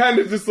 It's just kind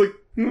of just like,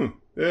 yeah,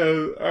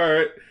 all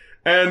right.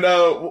 And,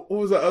 what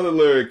was the other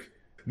lyric?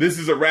 This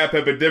is a rap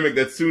epidemic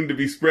that's soon to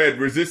be spread.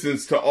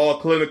 Resistance to all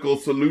clinical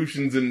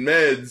solutions and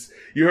meds.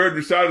 You heard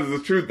Rashad is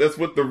the truth. That's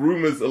what the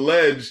rumors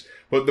allege.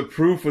 But the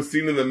proof was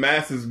seen in the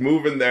masses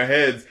moving their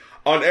heads.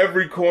 On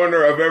every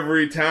corner of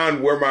every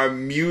town where my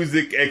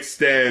music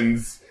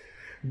extends.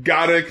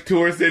 Gotta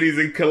tour cities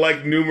and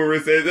collect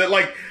numerous, it's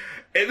like,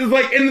 and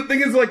the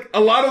thing is, like,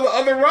 a lot of the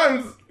other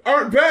rhymes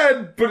aren't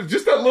bad, but it's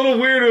just that little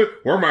weird,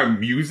 where my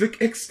music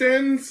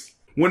extends.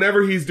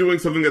 Whenever he's doing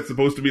something that's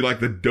supposed to be like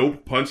the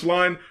dope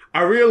punchline,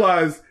 I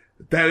realize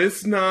that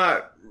it's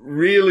not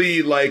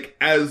really, like,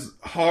 as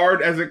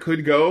hard as it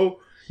could go,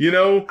 you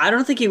know? I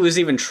don't think he was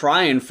even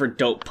trying for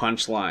dope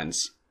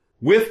punchlines.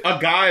 With a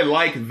guy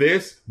like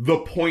this, the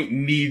point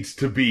needs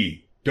to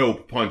be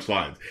dope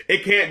punchlines.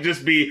 It can't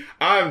just be,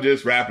 I'm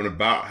just rapping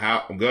about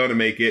how I'm gonna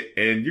make it,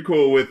 and you're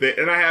cool with it.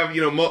 And I have,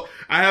 you know,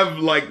 I have,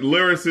 like,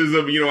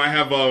 lyricism, you know, I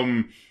have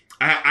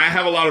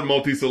a lot of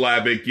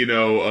multisyllabic, you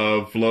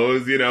know,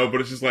 flows, you know, but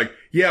it's just like,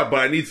 yeah, but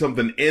I need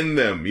something in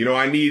them, you know,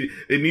 it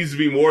needs to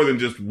be more than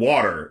just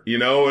water, you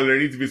know, and there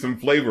needs to be some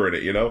flavor in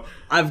it, you know?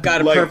 I've got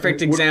a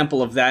perfect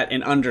example of that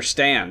in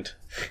Understand.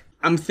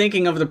 I'm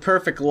thinking of the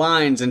perfect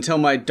lines until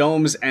my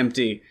dome's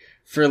empty,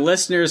 for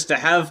listeners to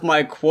have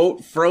my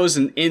quote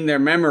frozen in their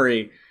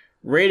memory.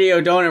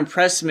 Radio don't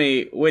impress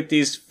me with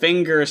these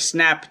finger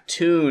snap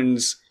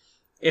tunes.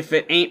 If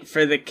it ain't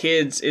for the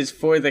kids, it's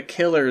for the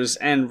killers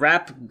and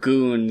rap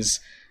goons.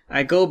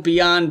 I go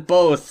beyond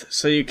both,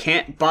 so you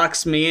can't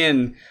box me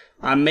in.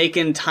 I'm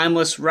making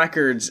timeless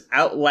records,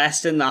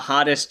 outlasting the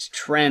hottest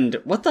trend.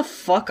 What the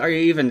fuck are you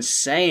even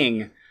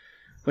saying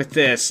with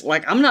this?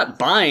 Like, I'm not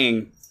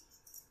buying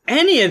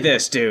any of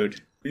this,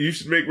 dude. You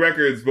should make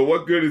records, but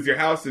what good is your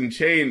house and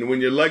chain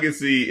when your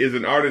legacy is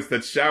an artist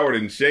that's showered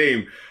in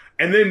shame?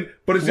 And then,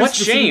 but it's just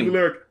what shame?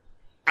 Lyric,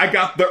 I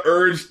got the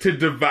urge to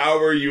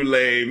devour you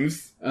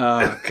lames.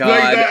 Oh, God.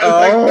 Like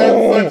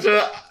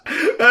that,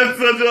 like, that's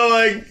such a,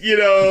 like, you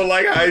know,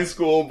 like, high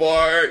school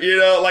bar, you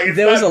know, like, it's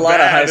there was a lot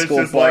bad. of high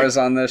school bars,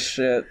 like, on this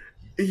shit.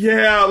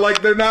 Yeah,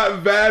 like, they're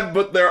not bad,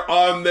 but they're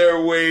on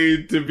their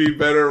way to be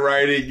better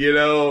writing, you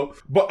know?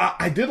 But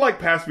I did like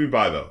Pass Me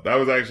By, though. That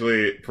was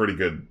actually a pretty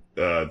good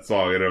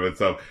song in and of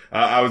itself.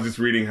 I was just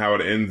reading how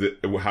it ends,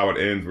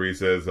 where he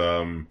says,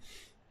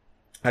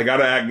 I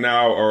gotta act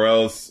now or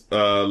else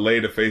lay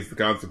to face the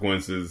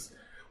consequences.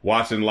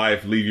 watching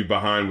life leave you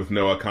behind with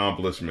no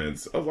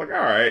accomplishments. I was like, all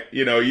right,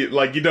 you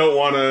don't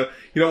want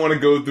to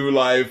go through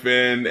life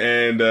and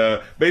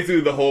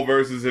basically the whole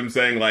verse is him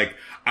saying like,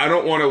 I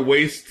don't want to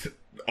waste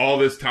all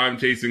this time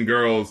chasing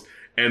girls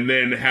and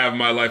then have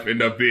my life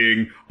end up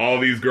being all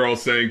these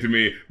girls saying to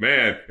me,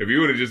 man, if you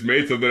would have just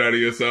made something out of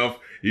yourself,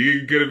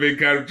 you could have been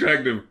kind of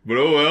attractive, but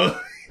oh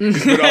well. You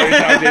spent all your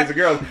time chasing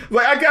girls.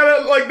 Like, I kind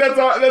of, like, that's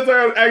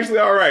actually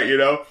alright,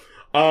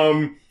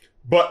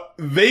 but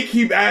they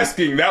keep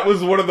asking. That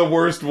was one of the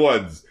worst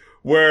ones,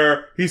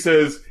 where he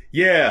says,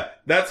 yeah,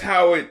 that's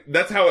how it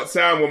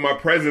sounds when my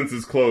presence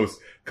is close,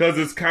 cause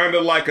it's kind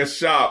of like a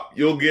shop.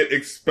 You'll get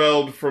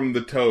expelled from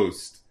the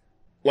toast.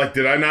 Like,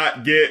 did I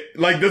not get,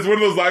 like, that's one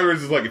of those lines where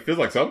it's just like, it feels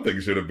like something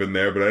should have been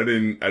there, but I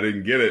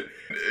didn't get it.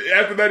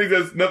 After that, he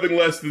says, nothing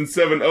less than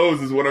 7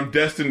 O's is what I'm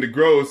destined to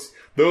gross.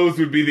 Those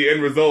would be the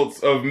end results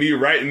of me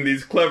writing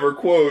these clever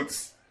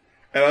quotes.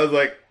 And I was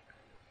like,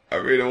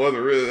 I mean, it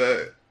wasn't really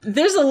that.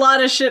 There's a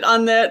lot of shit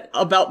on that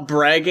about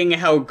bragging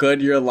how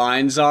good your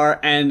lines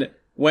are, and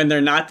when they're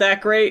not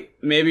that great,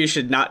 maybe you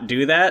should not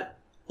do that.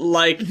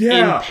 Like,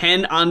 in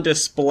Pen on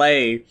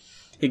Display,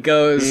 he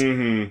goes,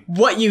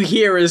 what you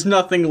hear is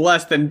nothing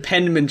less than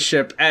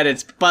penmanship at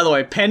its... By the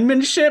way,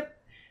 penmanship?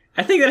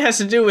 I think that has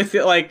to do with,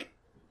 like,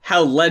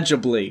 how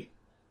legibly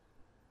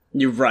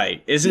you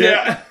write, isn't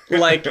it?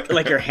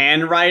 Like your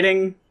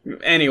handwriting?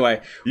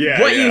 Anyway,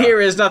 what you hear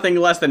is nothing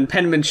less than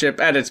penmanship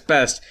at its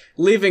best,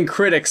 leaving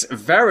critics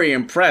very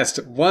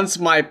impressed once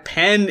my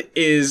pen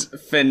is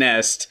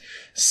finessed.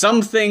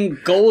 Something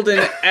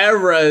golden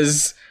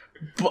eras...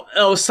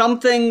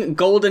 something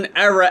golden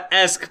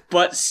era-esque,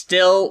 but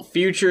still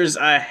futures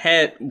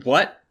ahead.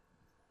 What?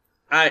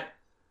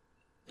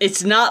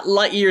 It's not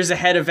light years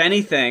ahead of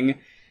anything.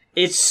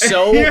 It's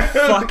so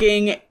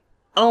fucking...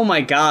 Oh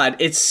my god,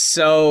 it's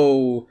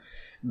so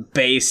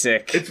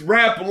basic. It's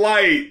rap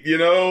light,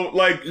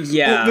 Like,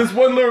 this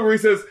one lyric where he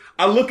says,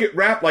 I look at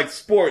rap like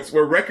sports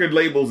where record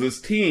labels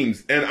is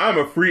teams, and I'm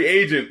a free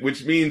agent,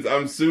 which means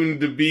I'm soon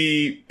to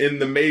be in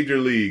the major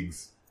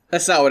leagues.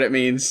 That's not what it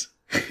means.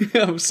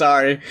 I'm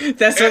sorry.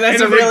 That's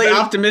a really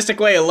optimistic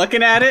way of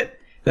looking at it.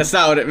 That's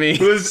not what it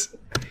means.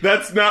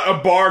 That's not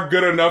a bar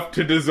good enough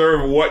to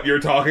deserve what you're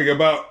talking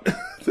about.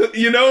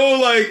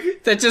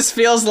 Like... That just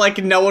feels like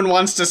no one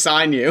wants to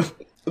sign you.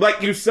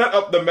 Like, you set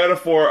up the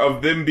metaphor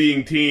of them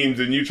being teams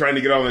and you trying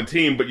to get on the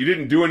team, but you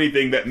didn't do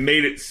anything that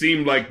made it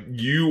seem like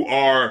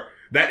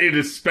that it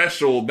is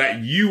special that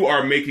you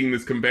are making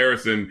this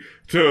comparison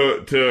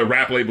to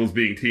rap labels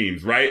being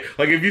teams, right?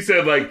 Like, if you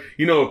said, like,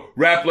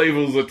 rap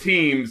labels are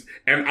teams,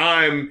 and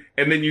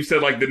then you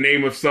said, like, the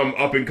name of some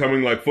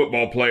up-and-coming, like,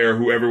 football player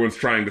who everyone's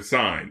trying to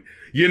sign.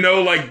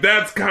 Like,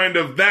 that's kind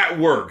of, that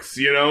works,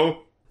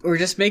 Or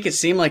just make it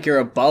seem like you're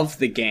above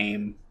the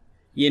game.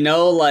 They're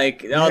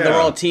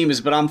all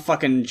teams, but I'm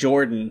fucking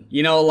Jordan.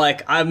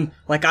 I'm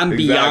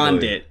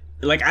beyond it.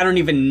 Like, I don't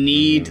even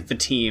need the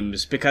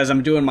teams because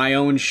I'm doing my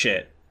own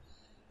shit.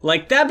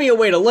 Like, that'd be a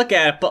way to look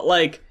at it, but,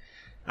 like,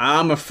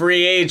 I'm a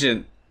free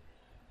agent.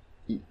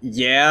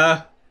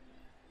 Yeah.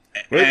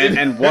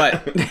 And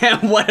what?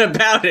 And what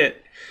about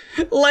it?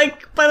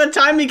 Like, by the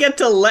time you get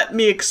to Let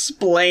Me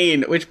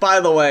Explain, which, by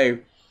the way,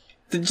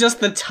 just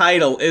the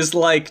title is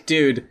like,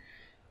 dude,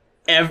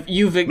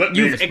 you've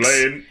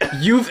explained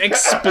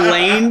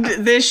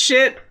this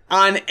shit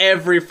on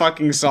every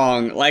fucking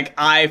song. Like,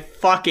 I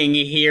fucking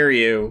hear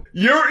you.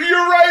 You're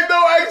right,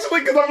 though, actually,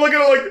 because I'm looking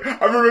at,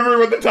 like, I remember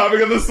what the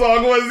topic of the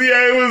song was.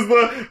 Yeah, it was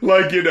the,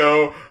 like,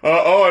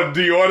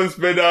 do you want to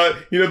spend,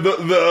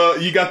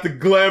 you got the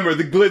glamour,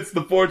 the glitz,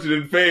 the fortune,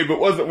 and fame, but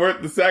wasn't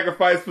worth the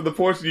sacrifice for the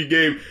portion you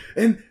gave.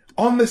 And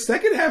on the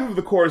second half of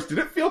the chorus, did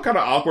it feel kind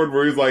of awkward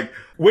where he's like,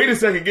 wait a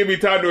second, give me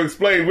time to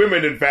explain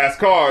women in fast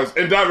cars,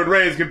 and diamond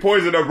rings can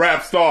poison a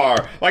rap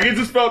star. Like, it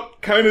just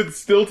felt kind of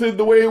stilted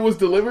the way it was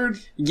delivered.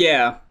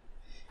 Yeah.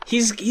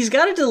 He's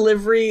got a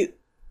delivery,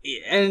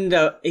 and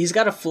he's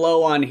got a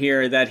flow on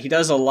here that he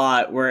does a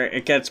lot where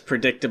it gets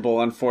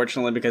predictable,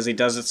 unfortunately, because he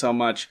does it so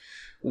much.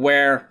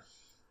 Where,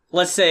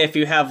 let's say if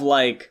you have,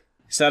 like,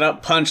 set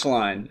up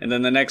punchline, and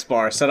then the next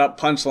bar, set up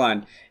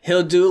punchline,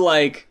 he'll do,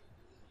 like,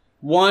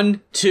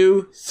 1,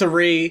 2,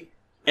 3,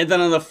 and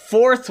then on the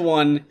fourth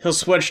one, he'll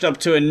switch it up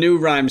to a new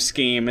rhyme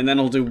scheme, and then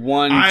he'll do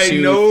 1,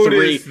 2,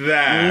 3.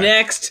 That.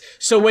 Next.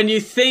 So when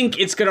you think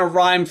it's gonna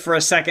rhyme for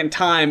a second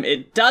time,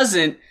 it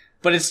doesn't,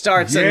 but it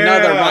starts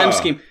another rhyme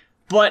scheme.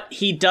 But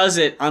he does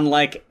it on,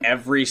 like,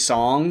 every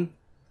song.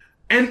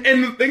 And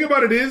the thing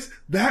about it is,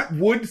 that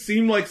would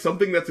seem like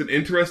something that's an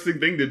interesting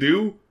thing to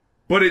do,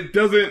 but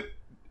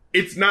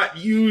it's not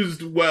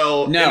used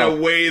well in a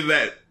way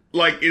that,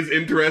 like, is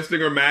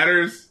interesting or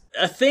matters.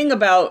 A thing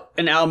about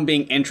an album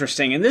being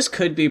interesting, and this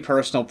could be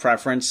personal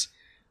preference,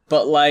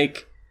 but,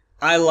 like,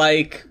 I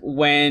like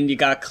when you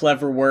got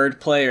clever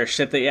wordplay or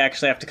shit that you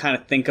actually have to kind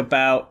of think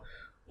about,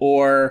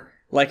 or,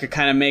 like, you're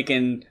kind of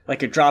making,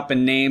 like, you're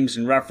dropping names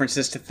and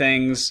references to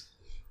things.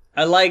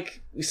 I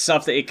like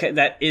stuff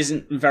that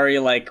isn't very,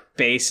 like,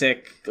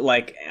 basic,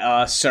 like,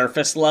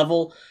 surface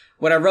level.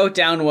 What I wrote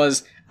down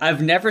was,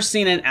 I've never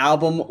seen an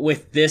album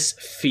with this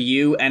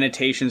few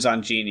annotations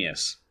on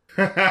Genius.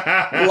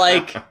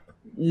 Like,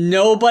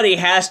 nobody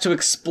has to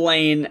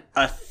explain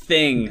a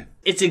thing.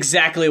 It's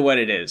exactly what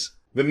it is.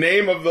 The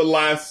name of the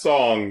last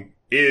song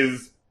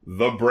is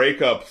The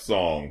Breakup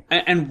Song.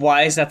 And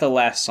why is that the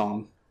last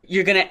song?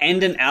 You're gonna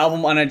end an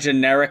album on a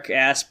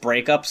generic-ass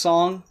breakup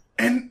song?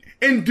 And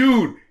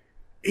dude,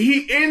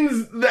 he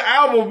ends the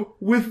album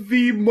with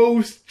the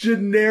most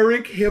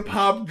generic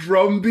hip-hop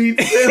drum beat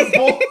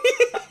sample.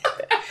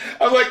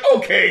 I'm like,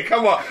 okay,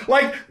 come on.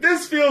 Like,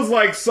 this feels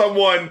like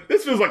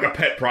a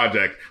pet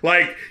project.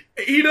 Like,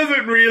 he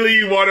doesn't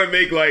really want to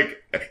make,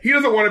 like, he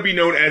doesn't want to be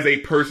known as a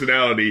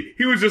personality.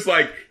 He was just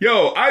like,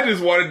 yo, I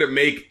just wanted to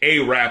make a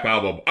rap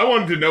album. I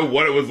wanted to know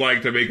what it was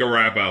like to make a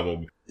rap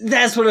album.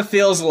 That's what it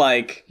feels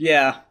like,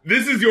 yeah.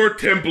 This is your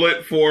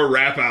template for a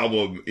rap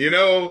album, you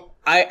know?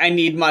 I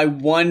need my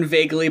one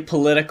vaguely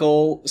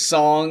political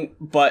song,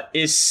 but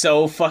is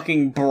so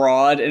fucking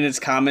broad in its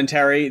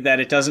commentary that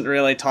it doesn't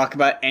really talk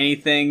about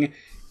anything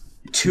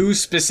too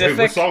specific.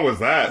 Wait, what song was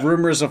that?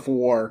 Rumors of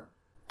War.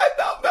 I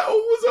thought that one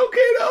was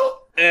okay, though.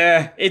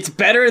 It's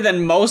better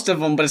than most of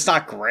them, but it's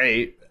not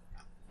great.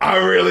 I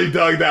really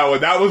dug that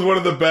one. That was one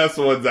of the best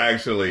ones,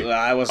 actually.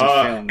 I wasn't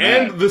feeling that.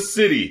 And The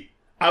City.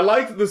 I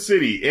liked The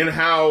City in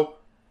how,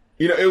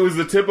 you know, it was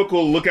the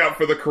typical look out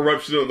for the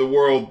corruption of the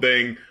world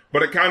thing,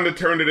 but it kind of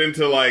turned it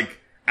into, like,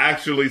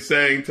 actually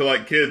saying to,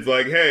 like, kids,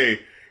 like, hey,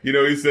 you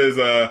know, he says,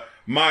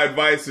 my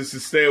advice is to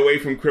stay away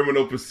from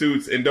criminal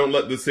pursuits and don't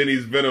let the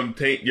city's venom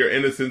taint your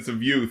innocence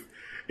of youth.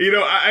 You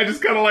know, I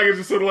just kind of like, it's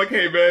just sort of like,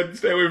 hey, man,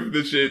 stay away from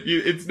this shit.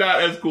 It's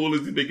not as cool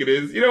as you think it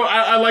is. You know,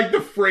 I like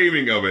the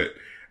framing of it.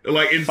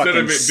 Like, instead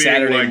fucking of it being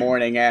Saturday like...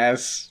 morning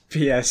ass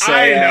PSA.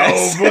 I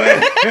know,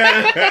 but...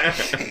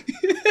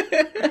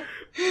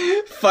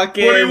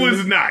 Fucking... But it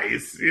was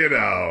nice, you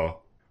know.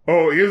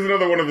 Oh, here's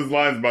another one of his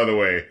lines, by the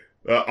way,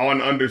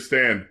 on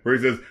Understand, where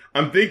he says,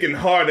 I'm thinking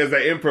hard as I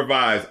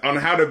improvise on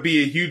how to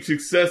be a huge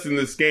success in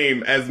this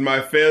game as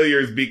my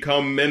failures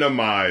become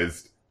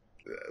minimized.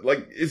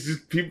 Like, it's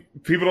just,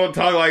 people don't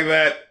talk like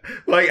that.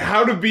 Like,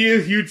 how to be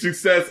a huge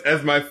success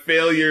as my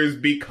failures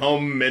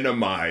become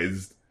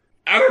minimized.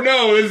 I don't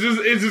know, it's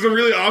just a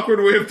really awkward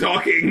way of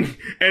talking,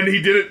 and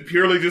he did it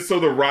purely just so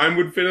the rhyme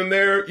would fit in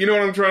there. You know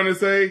what I'm trying to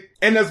say?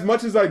 And as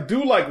much as I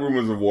do like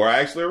Rumors of War, I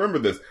actually remember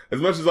this.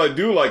 As much as I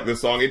do like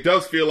this song, it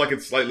does feel like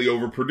it's slightly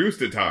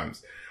overproduced at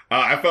times.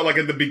 I felt like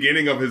at the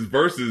beginning of his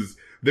verses,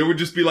 there would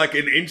just be like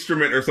an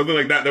instrument or something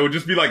like that would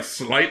just be like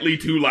slightly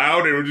too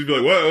loud, and it would just be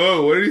like,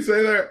 whoa, what did he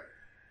say there?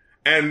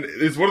 And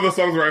it's one of the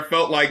songs where I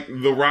felt like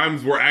the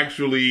rhymes were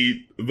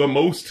actually the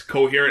most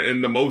coherent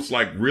and the most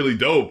like really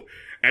dope.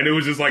 And it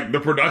was just like, the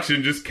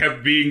production just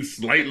kept being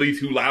slightly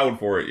too loud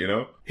for it, you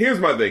know?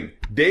 Here's my thing.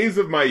 Days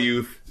of My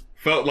Youth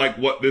felt like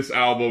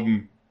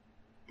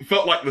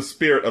felt like the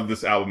spirit of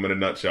this album in a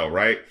nutshell,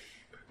 right?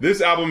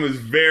 This album is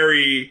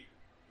very,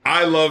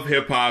 I love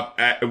hip hop,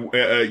 I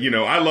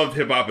loved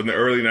hip hop in the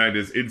early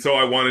 90s, and so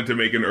I wanted to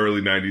make an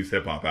early 90s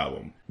hip hop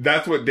album.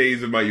 That's what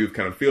Days of My Youth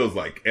kind of feels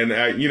like. And,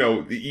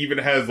 it even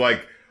has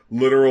like,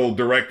 literal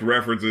direct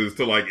references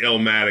to like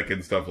Illmatic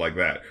and stuff like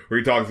that, where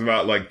he talks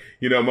about like,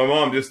 my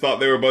mom just thought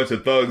they were a bunch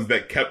of thugs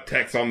that kept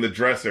texts on the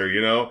dresser, you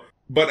know?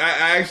 But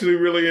I actually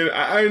really,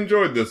 I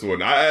enjoyed this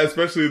one.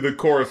 Especially the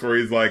chorus where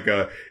he's like,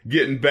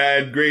 getting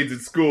bad grades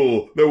at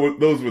school.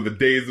 Those were the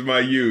days of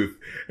my youth.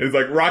 And it's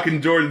like,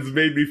 rockin' Jordans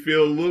made me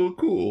feel a little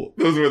cool.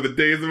 Those were the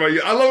days of my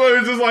youth. I love it.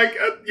 It's just like,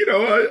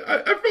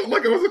 I felt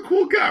like I was a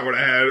cool guy when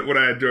I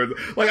had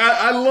Jordans. Like,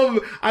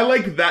 I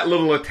like that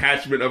little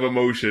attachment of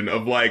emotion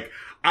of like,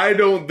 I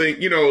don't think,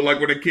 like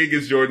when a kid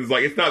gets Jordans,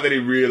 like, it's not that he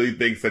really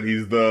thinks that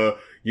he's the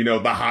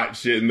hot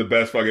shit and the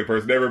best fucking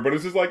person ever, but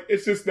it's just like,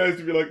 it's just nice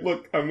to be like,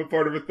 look, I'm a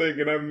part of a thing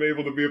and I'm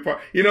able to be a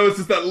part. It's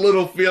just that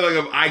little feeling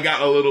of, I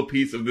got a little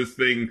piece of this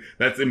thing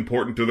that's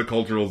important to the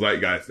cultural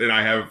zeitgeist and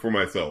I have it for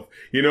myself.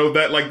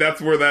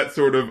 That's where that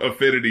sort of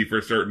affinity for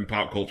certain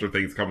pop culture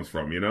things comes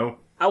from,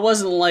 I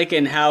wasn't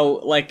liking how,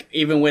 like,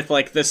 even with,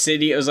 like, The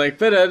City, it was like,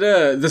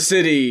 the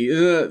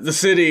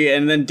city,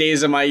 and then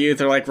Days of My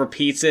Youth are, like,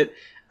 repeats it.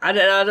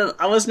 I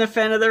wasn't a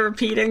fan of the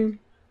repeating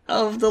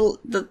of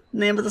the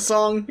name of the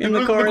song in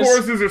the chorus. The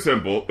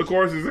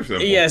choruses are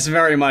simple. Yes,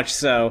 very much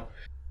so.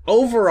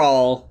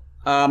 Overall,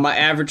 my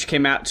average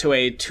came out to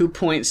a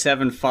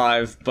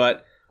 2.75,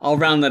 but I'll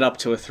round that up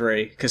to a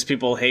 3, because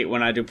people hate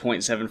when I do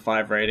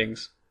 0.75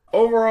 ratings.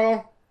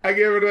 Overall, I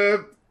give it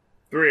a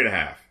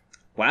 3.5.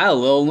 Wow, a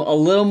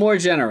little more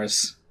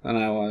generous than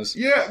I was.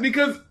 Yeah,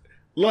 because,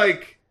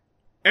 like,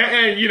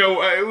 and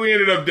we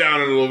ended up down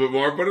it a little bit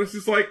more, but it's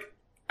just like,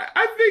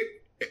 I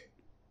think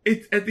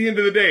it's, at the end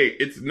of the day,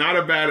 it's not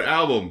a bad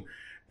album.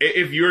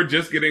 If you're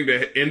just getting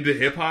into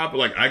hip hop,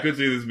 like, I could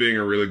see this being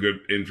a really good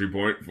entry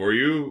point for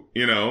you,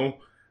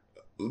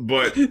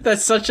 but...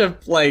 That's such a,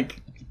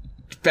 like,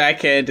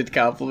 backhanded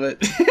compliment.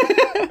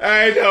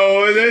 I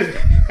know.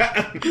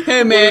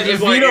 Hey man,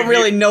 if you don't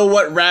really know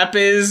what rap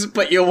is,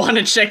 but you want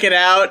to check it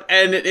out,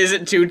 and it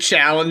isn't too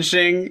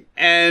challenging,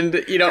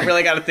 and you don't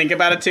really got to think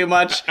about it too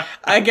much,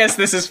 I guess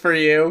this is for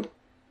you.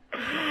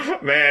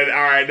 Man,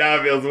 alright, now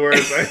it feels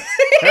worse.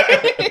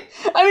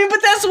 I mean, but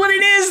that's what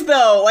it is,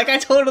 though. Like, I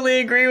totally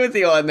agree with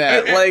you on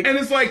that. And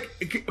it's like,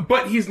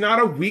 but he's not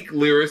a weak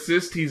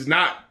lyricist. He's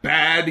not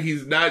bad.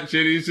 He's not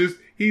shit.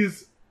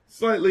 He's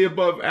slightly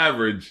above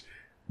average,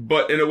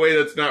 but in a way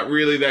that's not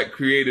really that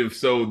creative.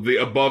 So the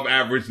above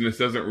averageness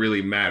doesn't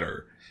really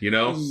matter, you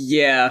know?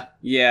 Yeah.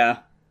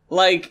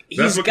 Like,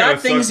 he's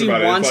got things he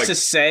wants to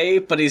say,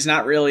 but he's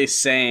not really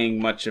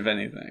saying much of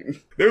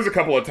anything. There's a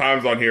couple of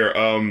times on here,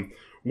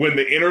 when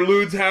the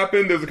interludes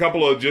happen, there's a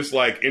couple of just,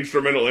 like,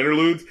 instrumental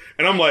interludes,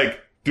 and I'm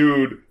like,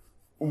 dude,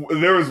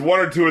 there was one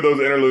or two of those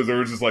interludes that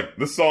were just like,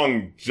 this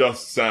song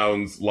just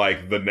sounds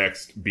like the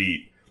next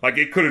beat. Like,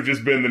 it could have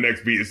just been the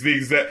next beat. It's the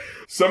exact...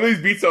 Some of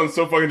these beats sound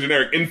so fucking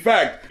generic. In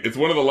fact, it's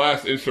one of the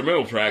last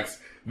instrumental tracks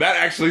that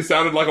actually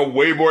sounded like a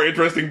way more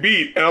interesting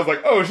beat. And I was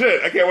like, oh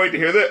shit, I can't wait to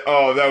hear that.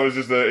 Oh, that was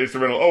just an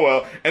instrumental. Oh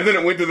well. And then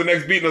it went to the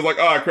next beat and I was like,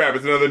 oh crap,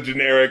 it's another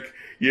generic,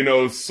 you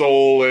know,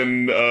 soul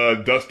and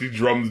dusty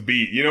drums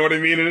beat. You know what I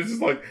mean? And it's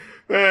just like,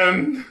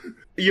 man,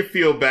 you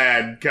feel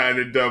bad kind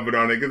of dumping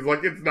on it. Cause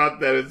like, it's not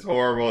that it's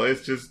horrible.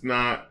 It's just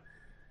not,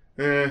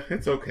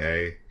 it's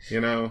okay. You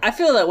know? I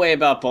feel that way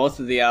about both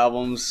of the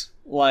albums.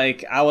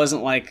 Like, I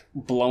wasn't, like,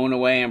 blown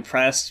away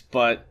impressed,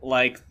 but,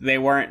 like, they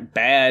weren't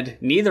bad.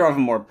 Neither of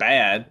them were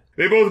bad.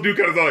 They both do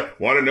kind of sound like,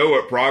 want to know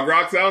what prog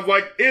rock sounds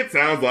like? It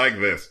sounds like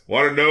this.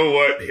 Want to know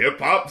what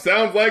hip-hop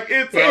sounds like?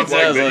 It sounds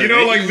like this. You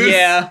know, like this?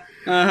 Yeah.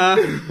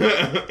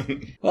 Uh-huh.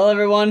 Well,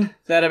 everyone,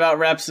 that about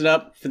wraps it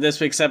up for this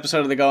week's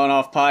episode of the Going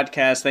Off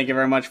podcast. Thank you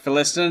very much for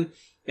listening.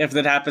 If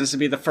that happens to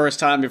be the first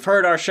time you've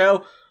heard our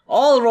show,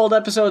 all the old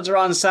episodes are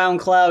on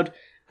SoundCloud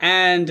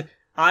and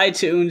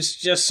iTunes.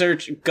 Just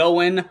search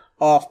Goin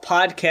Off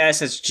Podcast.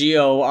 That's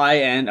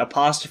Goin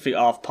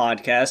 'off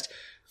podcast.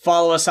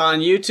 Follow us on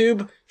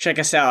YouTube. Check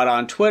us out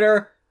on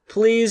Twitter.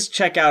 Please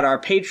check out our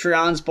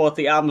Patreons. Both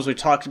the albums we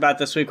talked about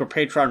this week were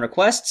Patreon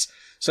requests.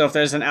 So if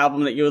there's an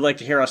album that you would like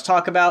to hear us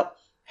talk about,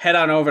 head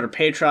on over to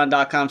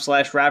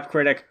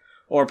patreon.com/rapcritic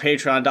or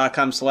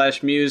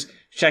patreon.com/muse.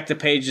 Check the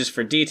pages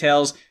for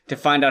details to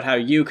find out how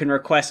you can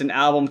request an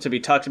album to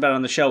be talked about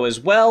on the show as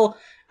well.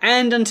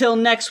 And until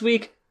next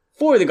week,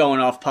 for the Going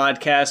Off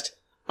podcast,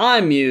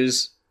 I'm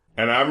Muse.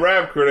 And I'm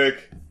Rap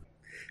Critic.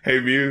 Hey,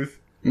 Muse.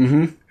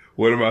 Mm-hmm.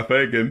 What am I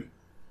thinking?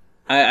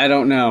 I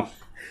don't know.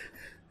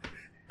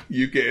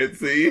 You can't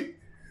see?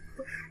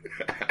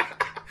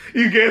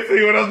 You can't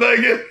see what I'm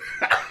thinking?